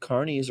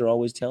carnies are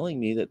always telling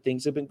me that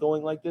things have been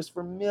going like this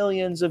for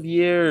millions of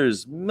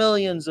years.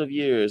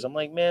 I'm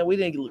like, man, we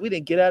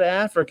didn't get out of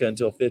Africa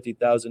until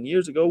 50,000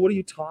 years ago. What are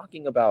you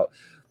talking about?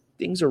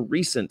 Things are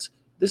recent.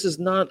 This is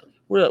not.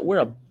 We're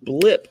a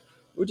blip.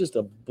 We're just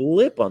a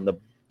blip on the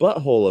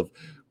butthole of.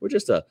 We're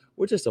just a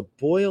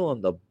boil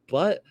on the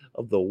butt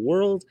of the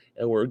world,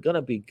 and we're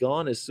gonna be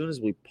gone as soon as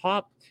we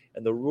pop,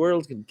 and the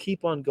world can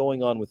keep on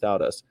going on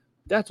without us.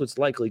 That's what's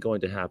likely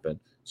going to happen.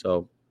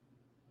 So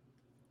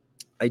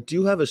I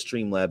do have a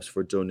Streamlabs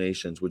for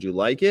donations. Would you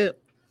like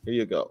it? Here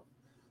you go.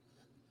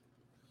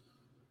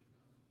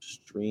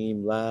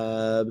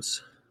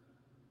 Streamlabs.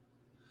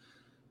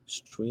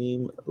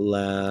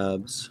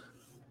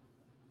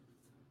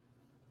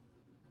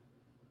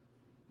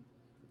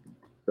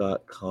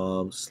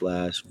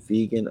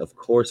 Streamlabs.com/vegan, of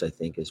course, I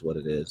think is what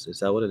it is. Is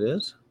that what it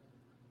is?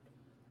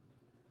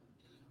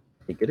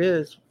 I think it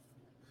is.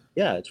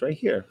 Yeah, it's right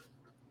here.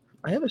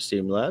 I have a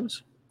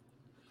Streamlabs.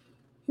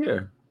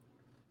 Here.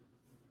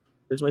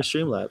 Here's my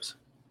Streamlabs.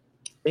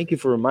 Thank you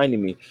for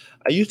reminding me.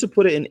 I used to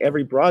put it in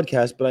every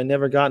broadcast, but I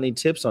never got any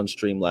tips on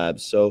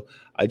Streamlabs. So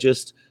I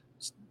just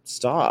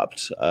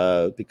stopped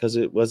because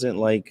it wasn't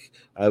like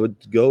I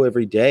would go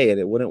every day and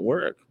it wouldn't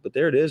work. But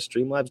there it is,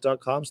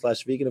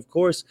 streamlabs.com/vegan. Of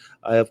course,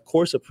 I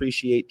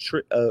appreciate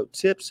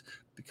tips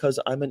because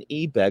I'm an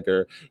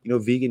e-beggar.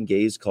 Vegan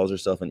Gaze calls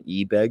herself an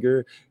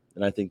e-beggar,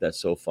 and I think that's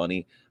so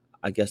funny.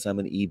 I guess I'm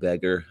an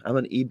e-beggar. I'm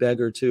an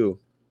e-beggar too.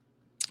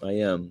 I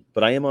am.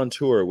 But I am on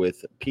tour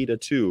with PETA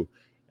too,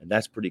 and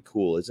that's pretty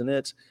cool, isn't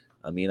it?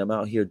 I mean, I'm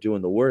out here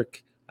doing the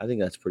work. I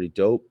think that's pretty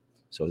dope.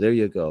 So there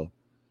you go.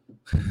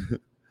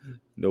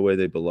 No way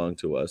they belong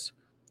to us.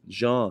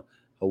 Jean,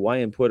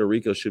 Hawaii and Puerto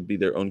Rico should be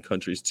their own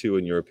countries too,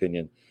 in your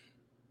opinion.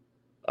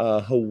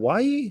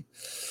 Hawaii,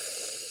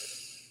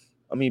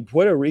 I mean,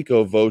 Puerto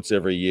Rico votes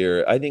every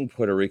year. I think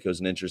Puerto Rico is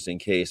an interesting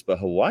case, but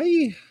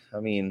Hawaii, I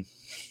mean,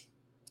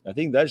 I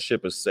think that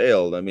ship has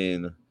sailed. I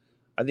mean,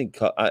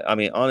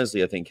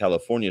 honestly, I think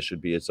California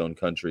should be its own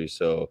country.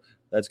 So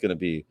that's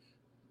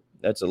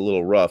a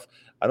little rough.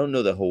 I don't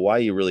know that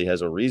Hawaii really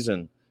has a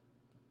reason.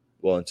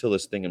 Well, until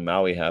this thing in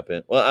Maui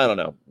happened. Well, I don't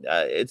know.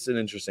 It's an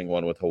interesting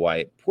one with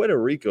Hawaii.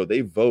 Puerto Rico,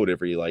 they vote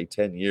every like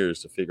 10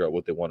 years to figure out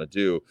what they want to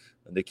do.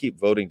 And they keep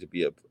voting to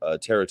be a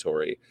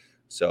territory.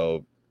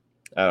 So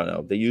I don't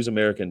know. They use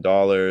American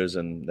dollars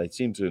and they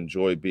seem to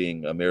enjoy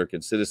being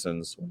American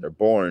citizens when they're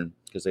born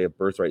because they have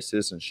birthright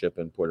citizenship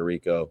in Puerto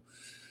Rico.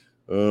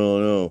 I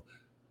don't know.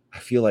 I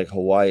feel like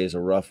Hawaii is a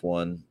rough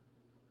one.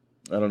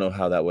 I don't know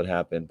how that would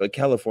happen, but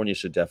California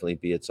should definitely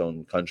be its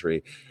own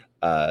country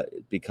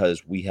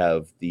because we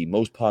have the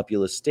most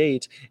populous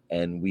state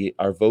and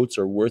our votes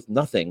are worth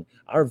nothing.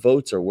 Our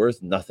votes are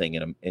worth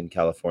nothing in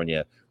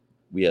California.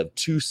 We have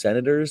two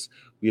senators.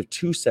 We have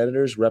two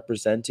senators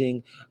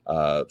representing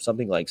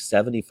something like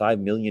 75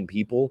 million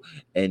people.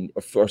 And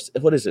for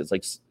what is it? It's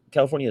like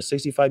California has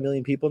 65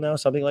 million people now,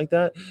 something like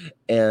that,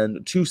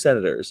 and two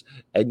senators.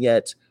 And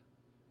yet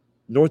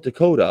North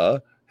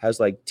Dakota has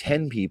like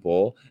 10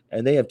 people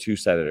and they have two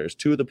senators.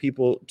 Two of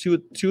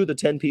the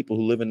 10 people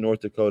who live in North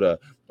Dakota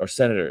are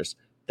senators.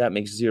 That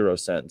makes zero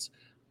sense.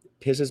 It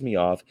pisses me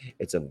off.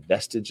 It's a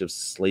vestige of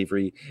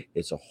slavery.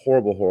 It's a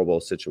horrible,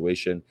 horrible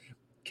situation.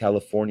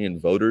 Californian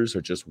voters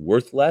are just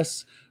worth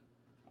less.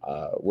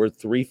 We're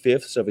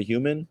 3/5 of a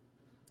human.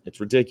 It's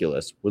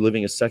ridiculous. We're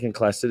living as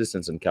second-class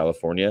citizens in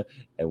California,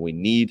 and we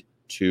need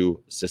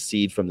to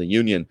secede from the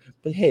union.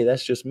 But hey,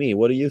 that's just me.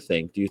 What do you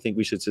think? Do you think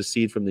we should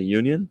secede from the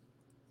union?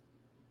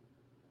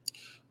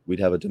 We'd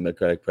have a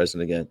Democratic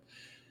president again.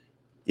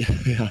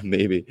 Yeah,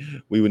 maybe.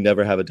 We would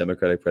never have a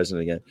Democratic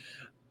president again.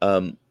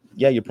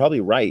 Yeah, you're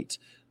probably right.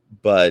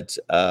 But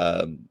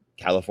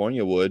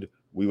California would.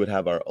 We would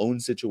have our own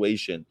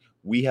situation.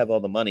 We have all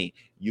the money.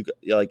 New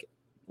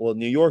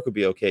York would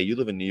be okay. You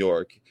live in New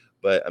York.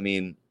 But, I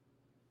mean,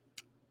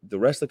 the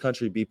rest of the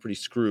country would be pretty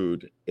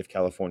screwed if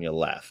California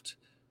left.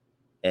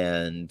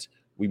 And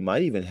we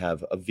might even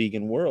have a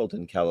vegan world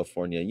in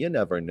California. You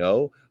never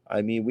know.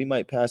 I mean, we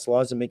might pass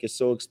laws and make it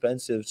so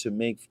expensive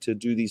to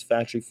do these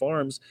factory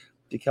farms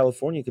that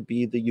California could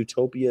be the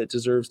utopia it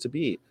deserves to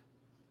be.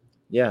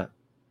 Yeah.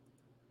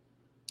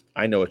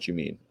 I know what you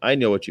mean. I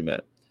know what you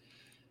meant.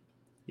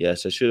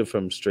 Yes, I should have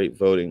from straight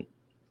voting.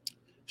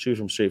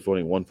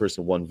 One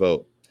person, one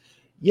vote.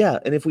 Yeah,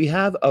 and if we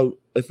have a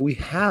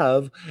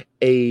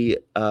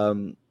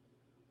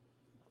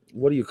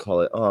what do you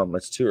call it?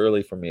 It's too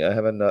early for me. I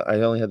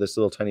only had this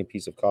little tiny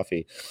piece of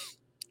coffee.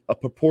 A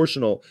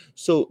proportional.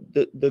 So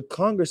the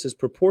Congress is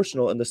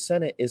proportional and the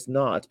Senate is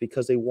not,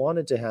 because they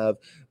wanted to have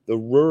the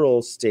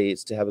rural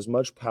states to have as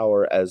much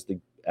power as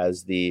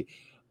the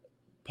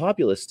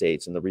populous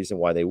states. And the reason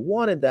why they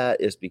wanted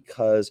that is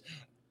because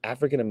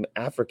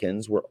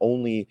Africans were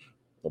only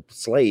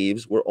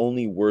slaves were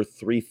only worth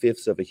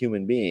 3/5 of a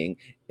human being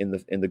in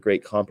the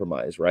Great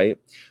Compromise, right?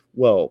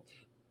 Well,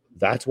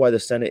 that's why the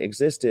Senate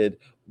existed.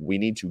 We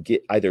need to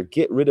either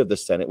get rid of the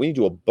Senate. We need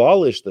to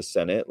abolish the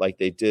Senate like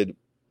they did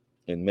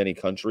in many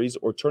countries,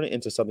 or turn it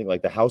into something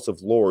like the House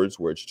of Lords,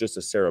 where it's just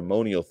a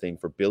ceremonial thing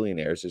for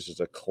billionaires. It's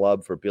just a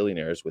club for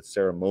billionaires with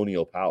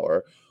ceremonial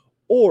power,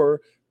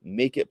 or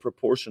make it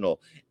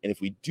proportional. And if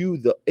we do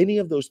any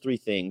of those three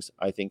things,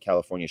 I think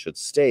California should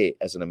stay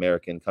as an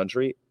American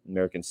country,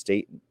 American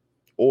state.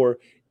 Or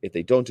if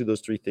they don't do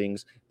those three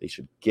things, they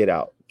should get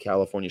out.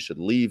 California should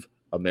leave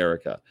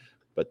America.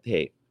 But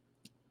hey,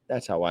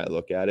 that's how I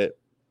look at it.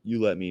 You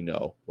let me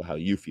know how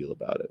you feel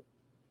about it.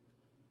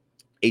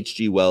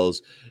 H.G.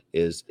 Wells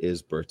is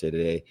birthday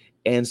today,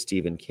 and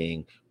Stephen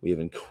King. We have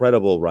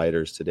incredible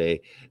writers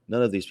today.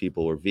 None of these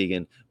people were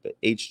vegan, but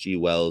H.G.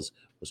 Wells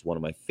was one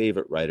of my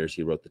favorite writers.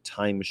 He wrote The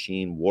Time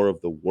Machine, War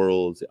of the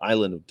Worlds, The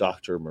Island of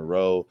Dr.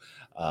 Moreau,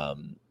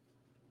 The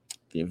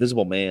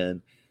Invisible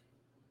Man.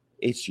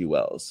 H.G.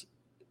 Wells.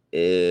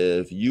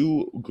 If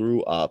you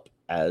grew up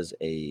as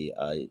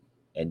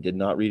and did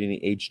not read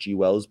any H.G.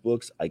 Wells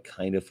books, I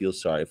kind of feel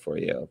sorry for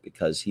you,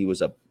 because he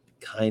was a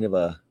kind of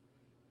a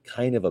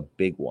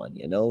big one,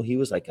 you know? He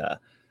was like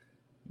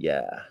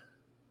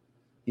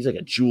he's like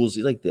he's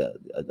like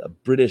a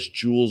British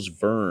Jules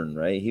Verne,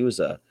 right? He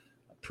was a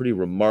pretty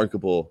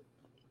remarkable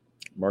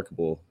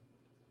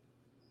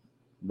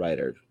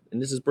writer.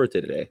 And this is his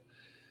birthday today.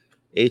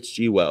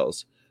 H.G.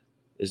 Wells.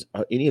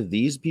 Are any of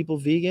these people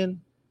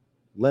vegan?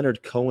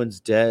 Leonard Cohen's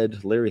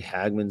dead. Larry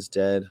Hagman's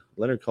dead.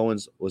 Leonard Cohen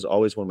was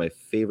always one of my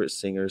favorite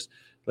singers.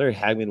 Larry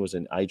Hagman was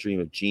in I Dream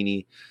of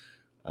Jeannie.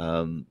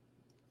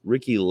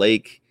 Ricky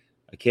Lake,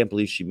 I can't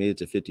believe she made it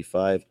to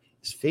 55.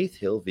 Is Faith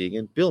Hill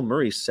vegan? Bill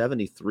Murray's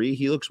 73.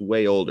 He looks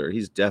way older.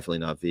 He's definitely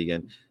not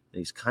vegan. And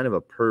he's kind of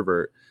a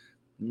pervert.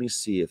 Let me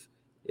see if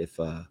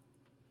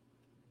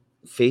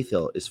Faith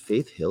Hill, is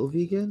Faith Hill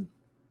vegan?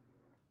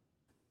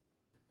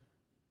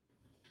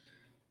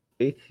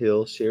 Faith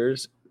Hill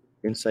shares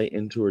insight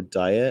into her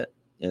diet,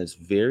 and it's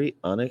very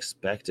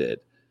unexpected.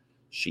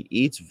 She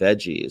eats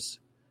veggies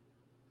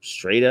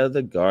straight out of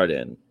the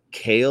garden.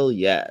 Kale,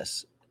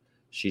 yes.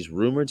 She's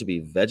rumored to be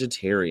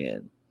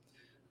vegetarian.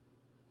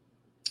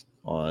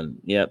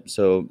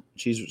 So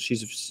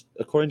she's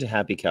according to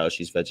Happy Cow,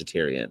 she's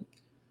vegetarian.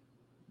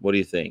 What do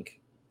you think?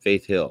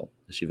 Faith Hill,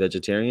 is she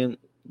vegetarian?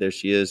 There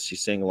she is.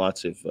 She's saying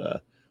lots of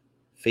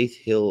Faith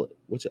Hill.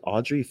 What's it?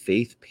 Audrey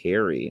Faith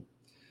Perry.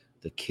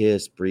 The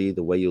Kiss, Breathe,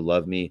 The Way You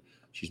Love Me.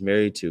 She's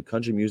married to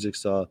country music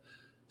star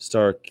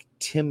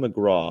Tim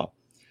McGraw.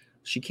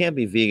 She can't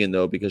be vegan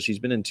though because she's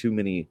been in too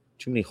many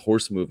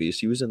horse movies.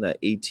 She was in that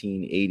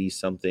 1880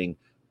 something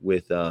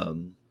with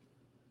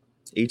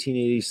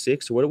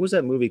 1886. What was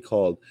that movie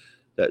called?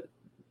 That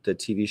the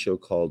TV show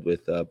called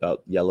with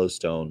about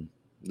Yellowstone,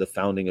 the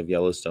founding of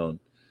Yellowstone.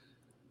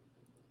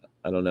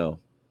 I don't know,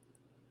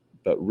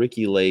 but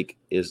Ricky Lake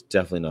is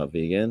definitely not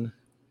vegan.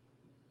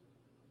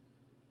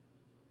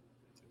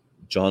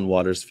 John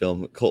Waters'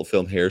 cult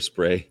film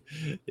Hairspray.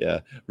 Yeah.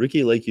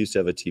 Ricky Lake used to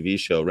have a TV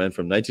show, ran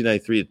from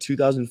 1993 to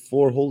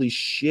 2004. Holy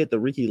shit, the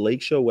Ricky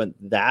Lake show went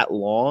that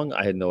long?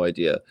 I had no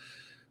idea.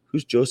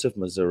 Who's Joseph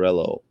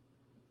Mazzarello?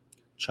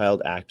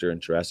 Child actor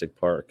in Jurassic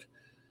Park.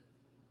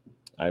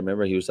 I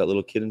remember he was that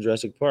little kid in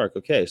Jurassic Park.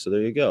 Okay, so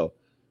there you go.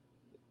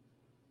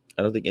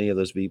 I don't think any of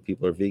those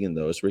people are vegan,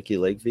 though. Is Ricky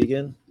Lake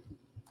vegan?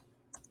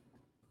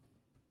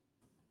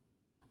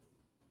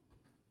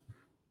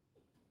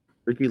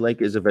 Ricky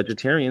Lake is a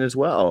vegetarian as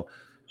well.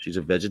 She's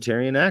a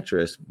vegetarian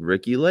actress.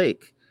 Ricky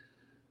Lake.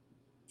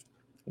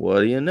 What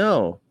do you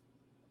know?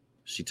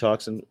 She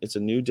talks in It's a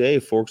New Day,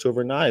 Forks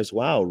Over Knives.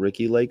 Wow,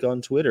 Ricky Lake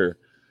on Twitter.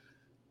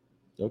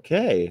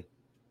 Okay.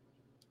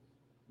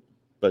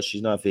 But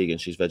she's not vegan.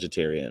 She's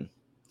vegetarian.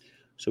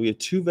 So we have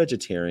two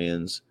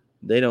vegetarians.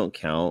 They don't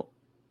count.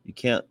 You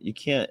can't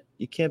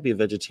be a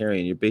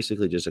vegetarian. You're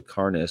basically just a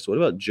carnist. What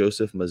about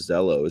Joseph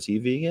Mazzello? Is he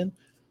vegan?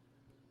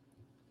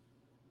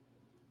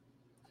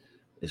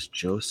 Is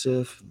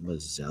Joseph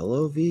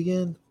Mazzello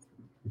vegan?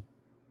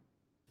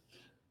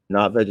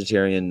 Not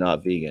vegetarian,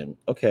 not vegan.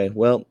 Okay,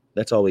 well,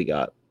 that's all we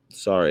got.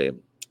 Sorry.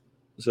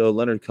 So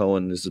Leonard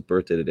Cohen is his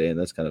birthday today, and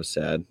that's kind of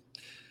sad.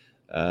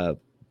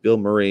 Bill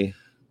Murray.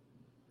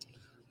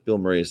 Bill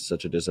Murray is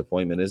such a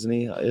disappointment, isn't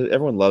he?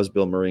 Everyone loves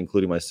Bill Murray,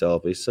 including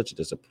myself, but he's such a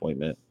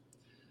disappointment.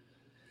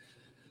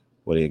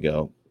 What do you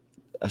go?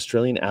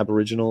 Australian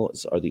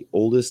Aboriginals are the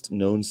oldest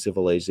known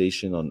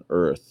civilization on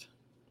Earth.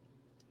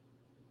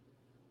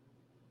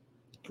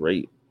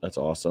 Great. That's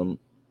awesome.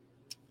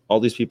 All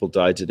these people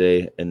died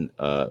today, and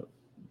the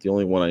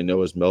only one I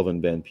know is Melvin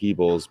Van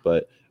Peebles,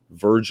 but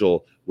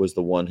Virgil was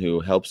the one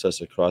who helps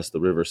us across the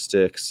River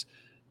Styx,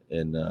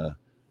 and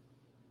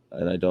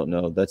I don't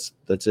know. That's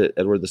it.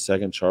 Edward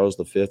II, Charles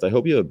V. I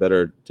hope you have a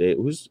better day.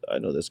 I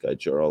know this guy,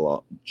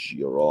 Girolamo,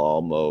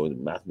 the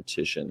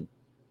mathematician.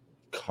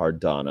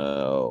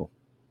 Cardano.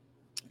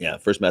 Yeah,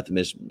 first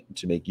mathematician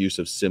to make use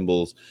of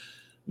symbols,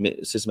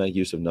 systematic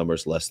use of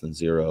numbers less than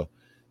zero.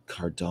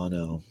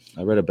 Cardano.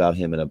 I read about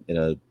him in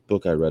a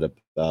book I read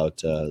about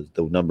the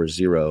number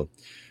zero.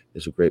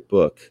 It's a great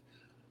book.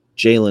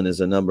 Jalen is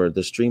a number.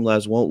 The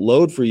Streamlabs won't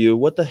load for you.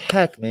 What the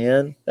heck,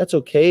 man? That's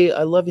okay.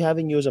 I love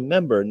having you as a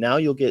member. Now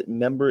you'll get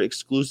member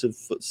exclusive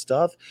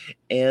stuff,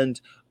 and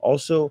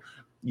also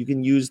you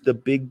can use the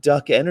big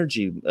duck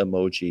energy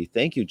emoji.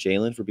 Thank you,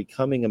 Jalen, for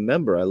becoming a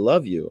member. I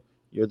love you.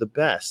 You're the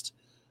best.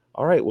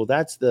 All right. Well,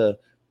 that's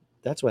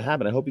what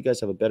happened. I hope you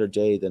guys have a better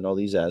day than all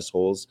these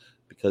assholes,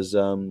 because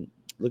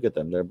look at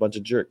them. They're a bunch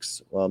of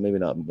jerks. Well, maybe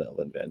not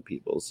Melvin Van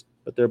Peebles,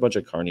 but they're a bunch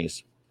of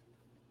carnies.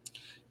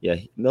 Yeah,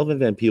 Melvin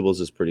Van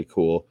Peebles is pretty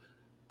cool,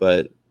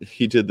 but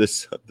he did the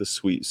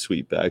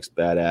Sweetback's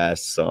Badass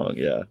song.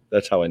 Yeah,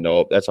 that's how I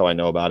know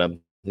about him.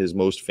 His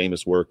most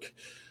famous work.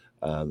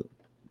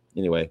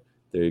 Anyway,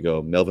 there you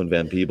go, Melvin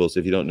Van Peebles.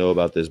 If you don't know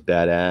about this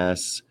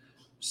badass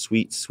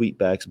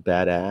Sweetback's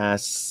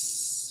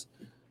Badass,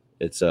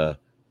 it's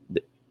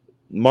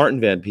Mario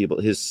Van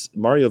Peebles,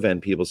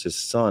 his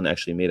son,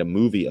 actually made a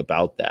movie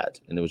about that,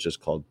 and it was just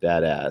called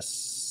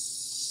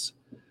Badass.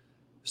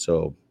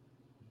 So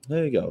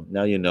there you go.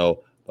 Now you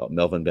know about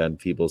Melvin Van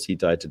Peebles. He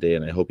died today,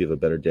 and I hope you have a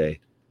better day.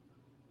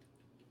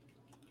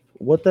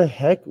 What the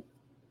heck?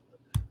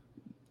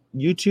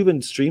 YouTube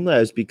and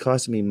Streamlabs be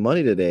costing me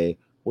money today.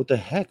 What the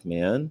heck,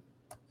 man?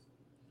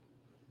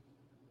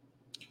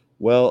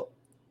 Well,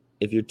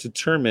 if you're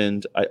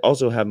determined, I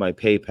also have my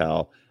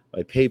PayPal.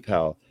 My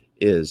PayPal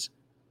is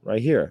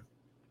right here,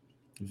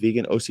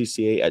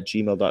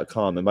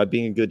 veganocca@gmail.com. Am I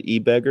being a good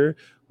e-beggar?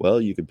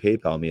 Well, you can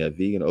PayPal me at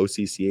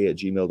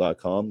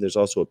veganocca@gmail.com. There's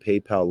also a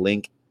PayPal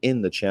link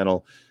in the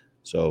channel.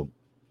 So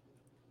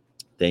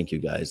thank you,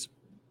 guys.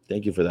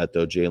 Thank you for that,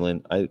 though,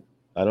 Jalen. I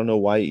don't know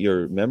why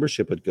your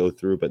membership would go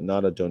through, but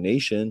not a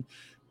donation.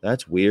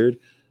 That's weird.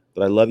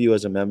 But I love you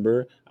as a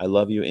member. I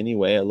love you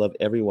anyway. I love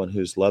everyone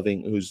who's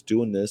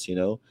doing this, you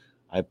know.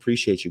 I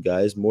appreciate you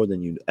guys more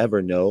than you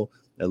ever know.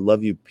 I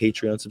love you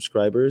Patreon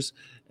subscribers,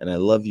 and I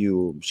love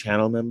you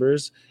channel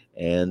members,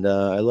 and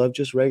I love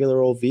just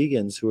regular old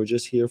vegans who are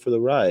just here for the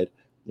ride.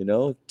 You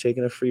know,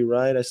 taking a free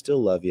ride, I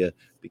still love you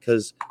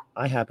because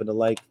I happen to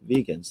like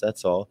vegans.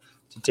 That's all.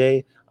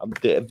 Today,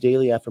 the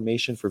daily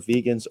affirmation for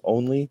vegans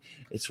only.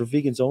 It's for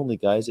vegans only,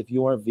 guys. If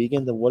you aren't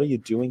vegan, then what are you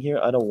doing here?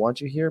 I don't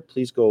want you here.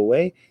 Please go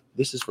away.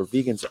 This is for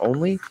vegans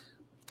only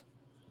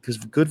because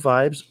good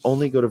vibes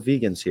only go to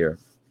vegans here.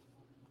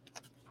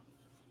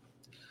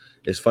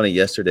 It's funny,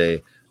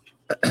 yesterday,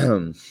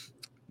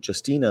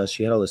 Justina,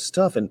 she had all this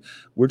stuff, and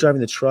we're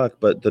driving the truck,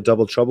 but the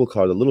double trouble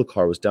car, the little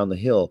car, was down the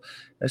hill.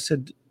 I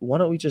said, why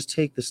don't we just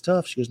take the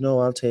stuff? She goes, no,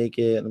 I'll take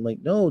it. And I'm like,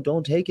 no,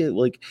 don't take it.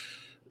 Like,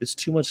 it's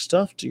too much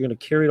stuff. You're going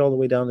to carry it all the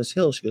way down this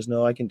hill. She goes,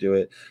 no, I can do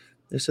it.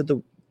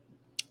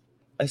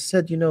 I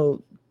said, you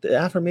know, the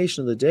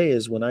affirmation of the day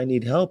is when I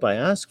need help, I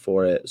ask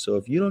for it. So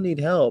if you don't need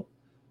help,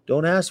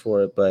 don't ask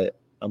for it. But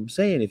I'm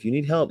saying, if you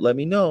need help, let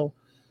me know.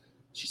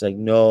 She's like,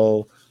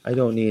 no, I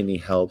don't need any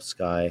help,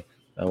 Sky.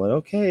 I went,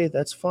 okay,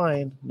 that's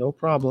fine. No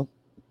problem.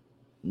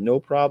 No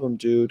problem,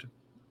 dude.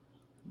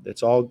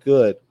 It's all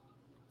good.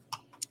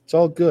 It's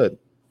all good.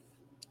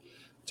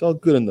 It's all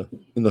good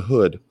in the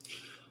hood.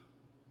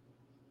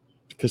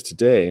 Because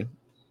today,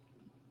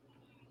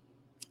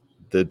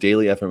 the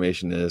daily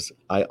affirmation is,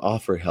 I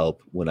offer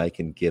help when I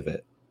can give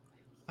it.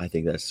 I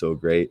think that's so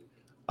great.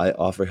 I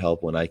offer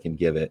help when I can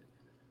give it.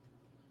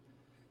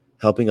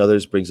 Helping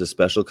others brings a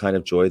special kind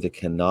of joy that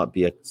cannot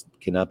be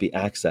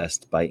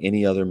accessed by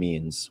any other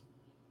means.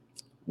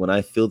 When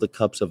I fill the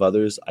cups of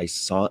others, I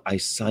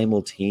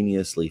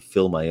simultaneously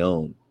fill my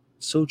own.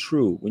 So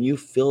true. When you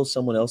fill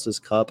someone else's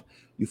cup,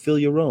 you fill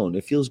your own.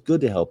 It feels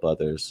good to help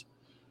others.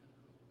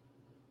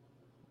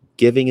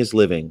 Giving is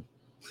living.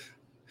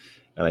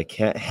 And I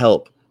can't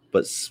help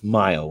but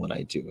smile when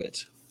I do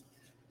it.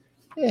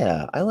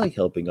 Yeah, I like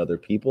helping other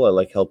people. I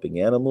like helping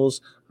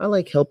animals. I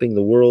like helping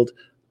the world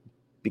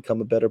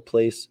become a better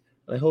place.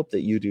 And I hope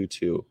that you do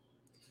too.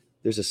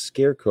 There's a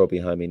scarecrow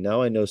behind me.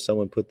 Now I know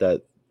someone put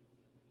that.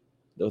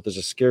 Oh, there's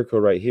a scarecrow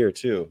right here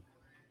too.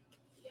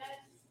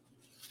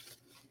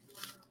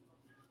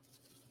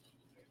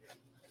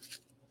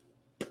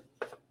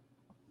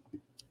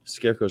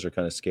 Scarecrows are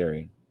kind of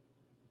scary.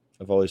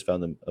 I've always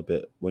found them a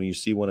bit. When you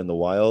see one in the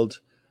wild,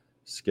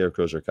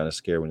 scarecrows are kind of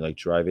scary. When you're like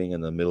driving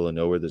in the middle of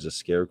nowhere, there's a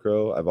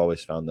scarecrow. I've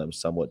always found them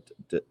somewhat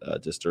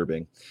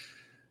disturbing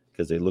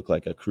because they look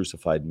like a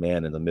crucified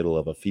man in the middle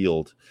of a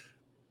field.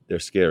 They're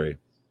scary.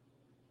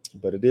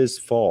 But it is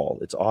fall.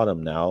 It's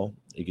autumn now.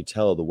 You can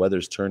tell the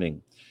weather's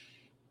turning.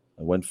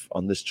 I went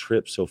on this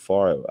trip so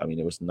far. I mean,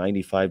 it was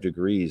 95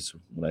 degrees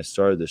when I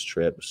started this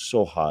trip. It was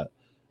so hot.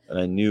 And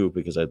I knew,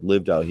 because I'd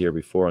lived out here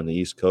before on the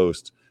East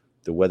Coast,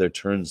 the weather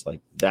turns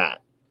like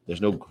that.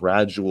 There's no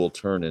gradual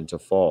turn into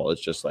fall.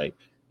 It's just like,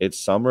 it's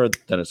summer,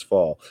 then it's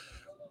fall.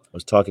 I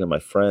was talking to my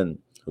friend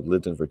who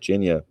lived in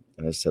Virginia,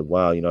 and I said,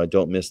 wow, you know, I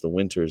don't miss the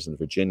winters in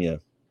Virginia.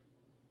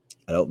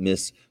 I don't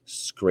miss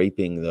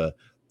scraping the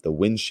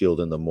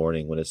windshield in the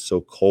morning when it's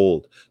so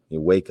cold.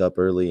 You wake up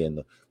early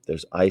and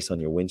there's ice on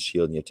your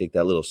windshield, and you take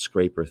that little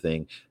scraper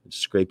thing and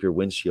scrape your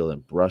windshield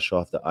and brush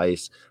off the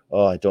ice.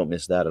 Oh, I don't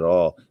miss that at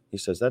all. He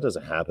says, that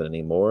doesn't happen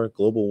anymore.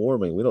 Global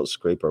warming, we don't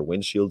scrape our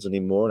windshields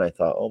anymore. And I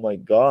thought, oh my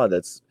God,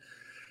 that's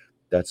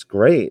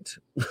great.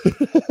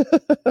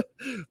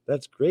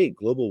 That's great.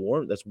 Global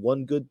warming. That's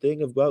one good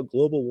thing about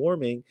global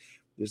warming,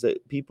 is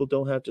that people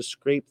don't have to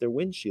scrape their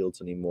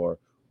windshields anymore.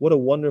 What a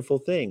wonderful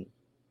thing.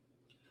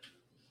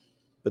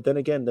 But then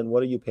again, then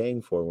what are you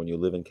paying for when you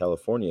live in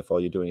California if all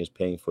you're doing is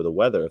paying for the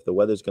weather? If the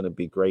weather's going to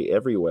be great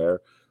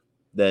everywhere,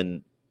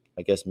 then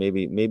I guess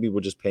maybe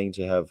we're just paying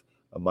to have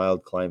a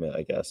mild climate,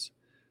 I guess.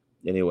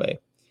 Anyway,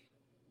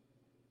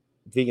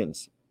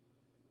 vegans,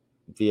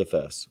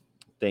 VFS,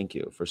 thank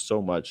you for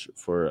so much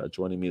for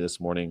joining me this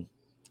morning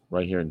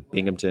right here in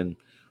Binghamton.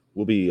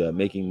 We'll be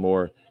making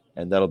more,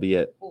 and that'll be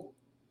it.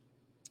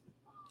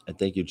 And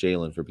thank you,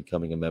 Jalen, for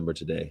becoming a member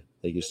today.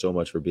 Thank you so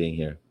much for being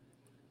here.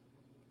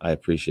 I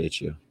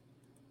appreciate you.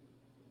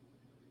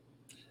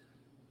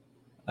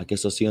 I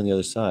guess I'll see you on the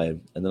other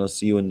side, and then I'll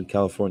see you in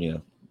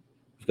California.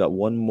 We've got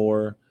one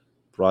more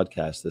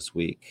broadcast this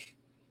week.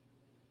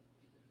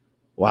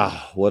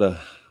 Wow, what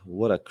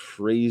a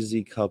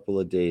crazy couple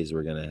of days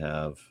we're going to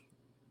have.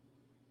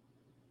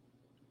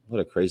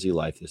 What a crazy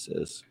life this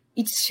is.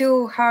 It's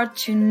so hard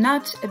to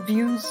not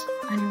abuse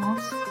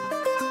animals.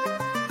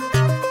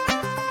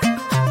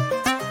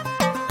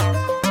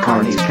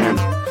 Carnies can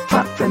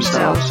fuck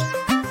themselves.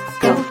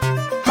 Go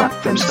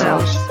fuck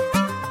themselves.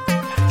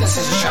 This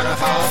is a shout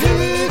for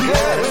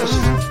vegans.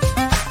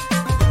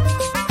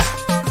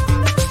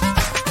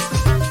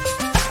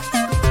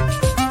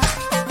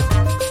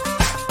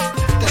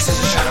 This is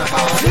a shout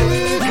for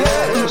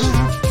vegans.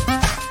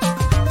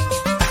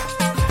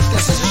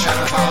 This is a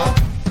shout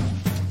for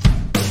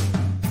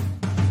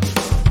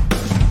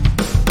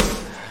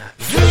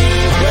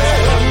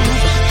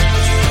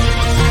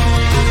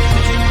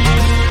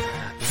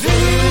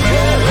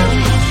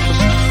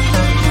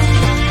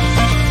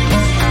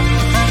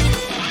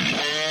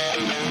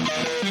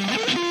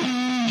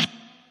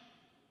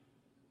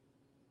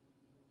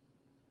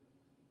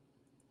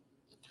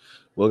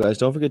Well, guys,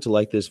 don't forget to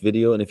like this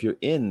video. And if you're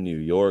in New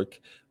York,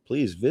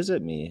 please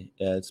visit me.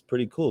 It's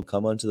pretty cool.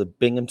 Come onto the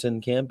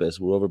Binghamton campus.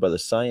 We're over by the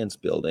science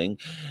building,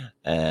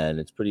 and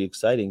it's pretty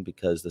exciting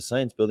because the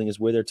science building is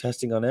where they're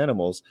testing on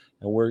animals,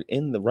 and we're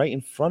right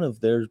in front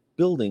of their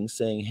building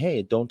saying,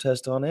 hey, don't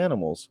test on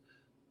animals.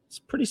 It's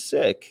pretty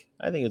sick.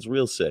 I think it's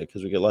real sick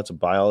because we get lots of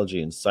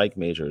biology and psych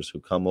majors who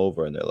come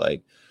over and they're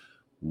like,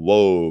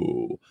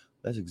 whoa,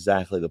 that's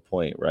exactly the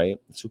point, right?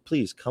 So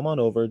please come on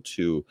over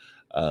to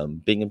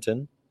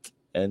Binghamton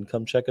and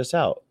come check us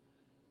out.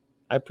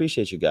 I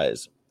appreciate you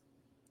guys.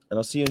 And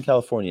I'll see you in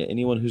California.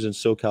 Anyone who's in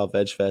SoCal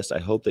Veg Fest, I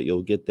hope that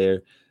you'll get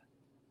there.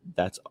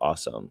 That's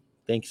awesome.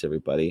 Thanks,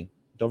 everybody.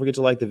 Don't forget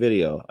to like the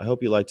video. I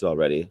hope you liked it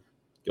already.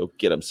 Go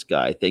get them,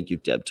 Sky. Thank you,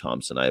 Deb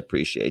Thompson. I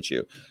appreciate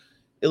you.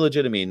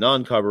 Illegitimate,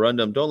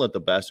 non-carborundum. Don't let the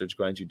bastards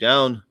grind you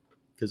down,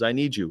 because I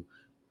need you,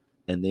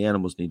 and the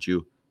animals need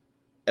you,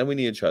 and we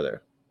need each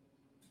other.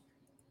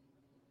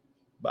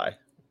 Bye.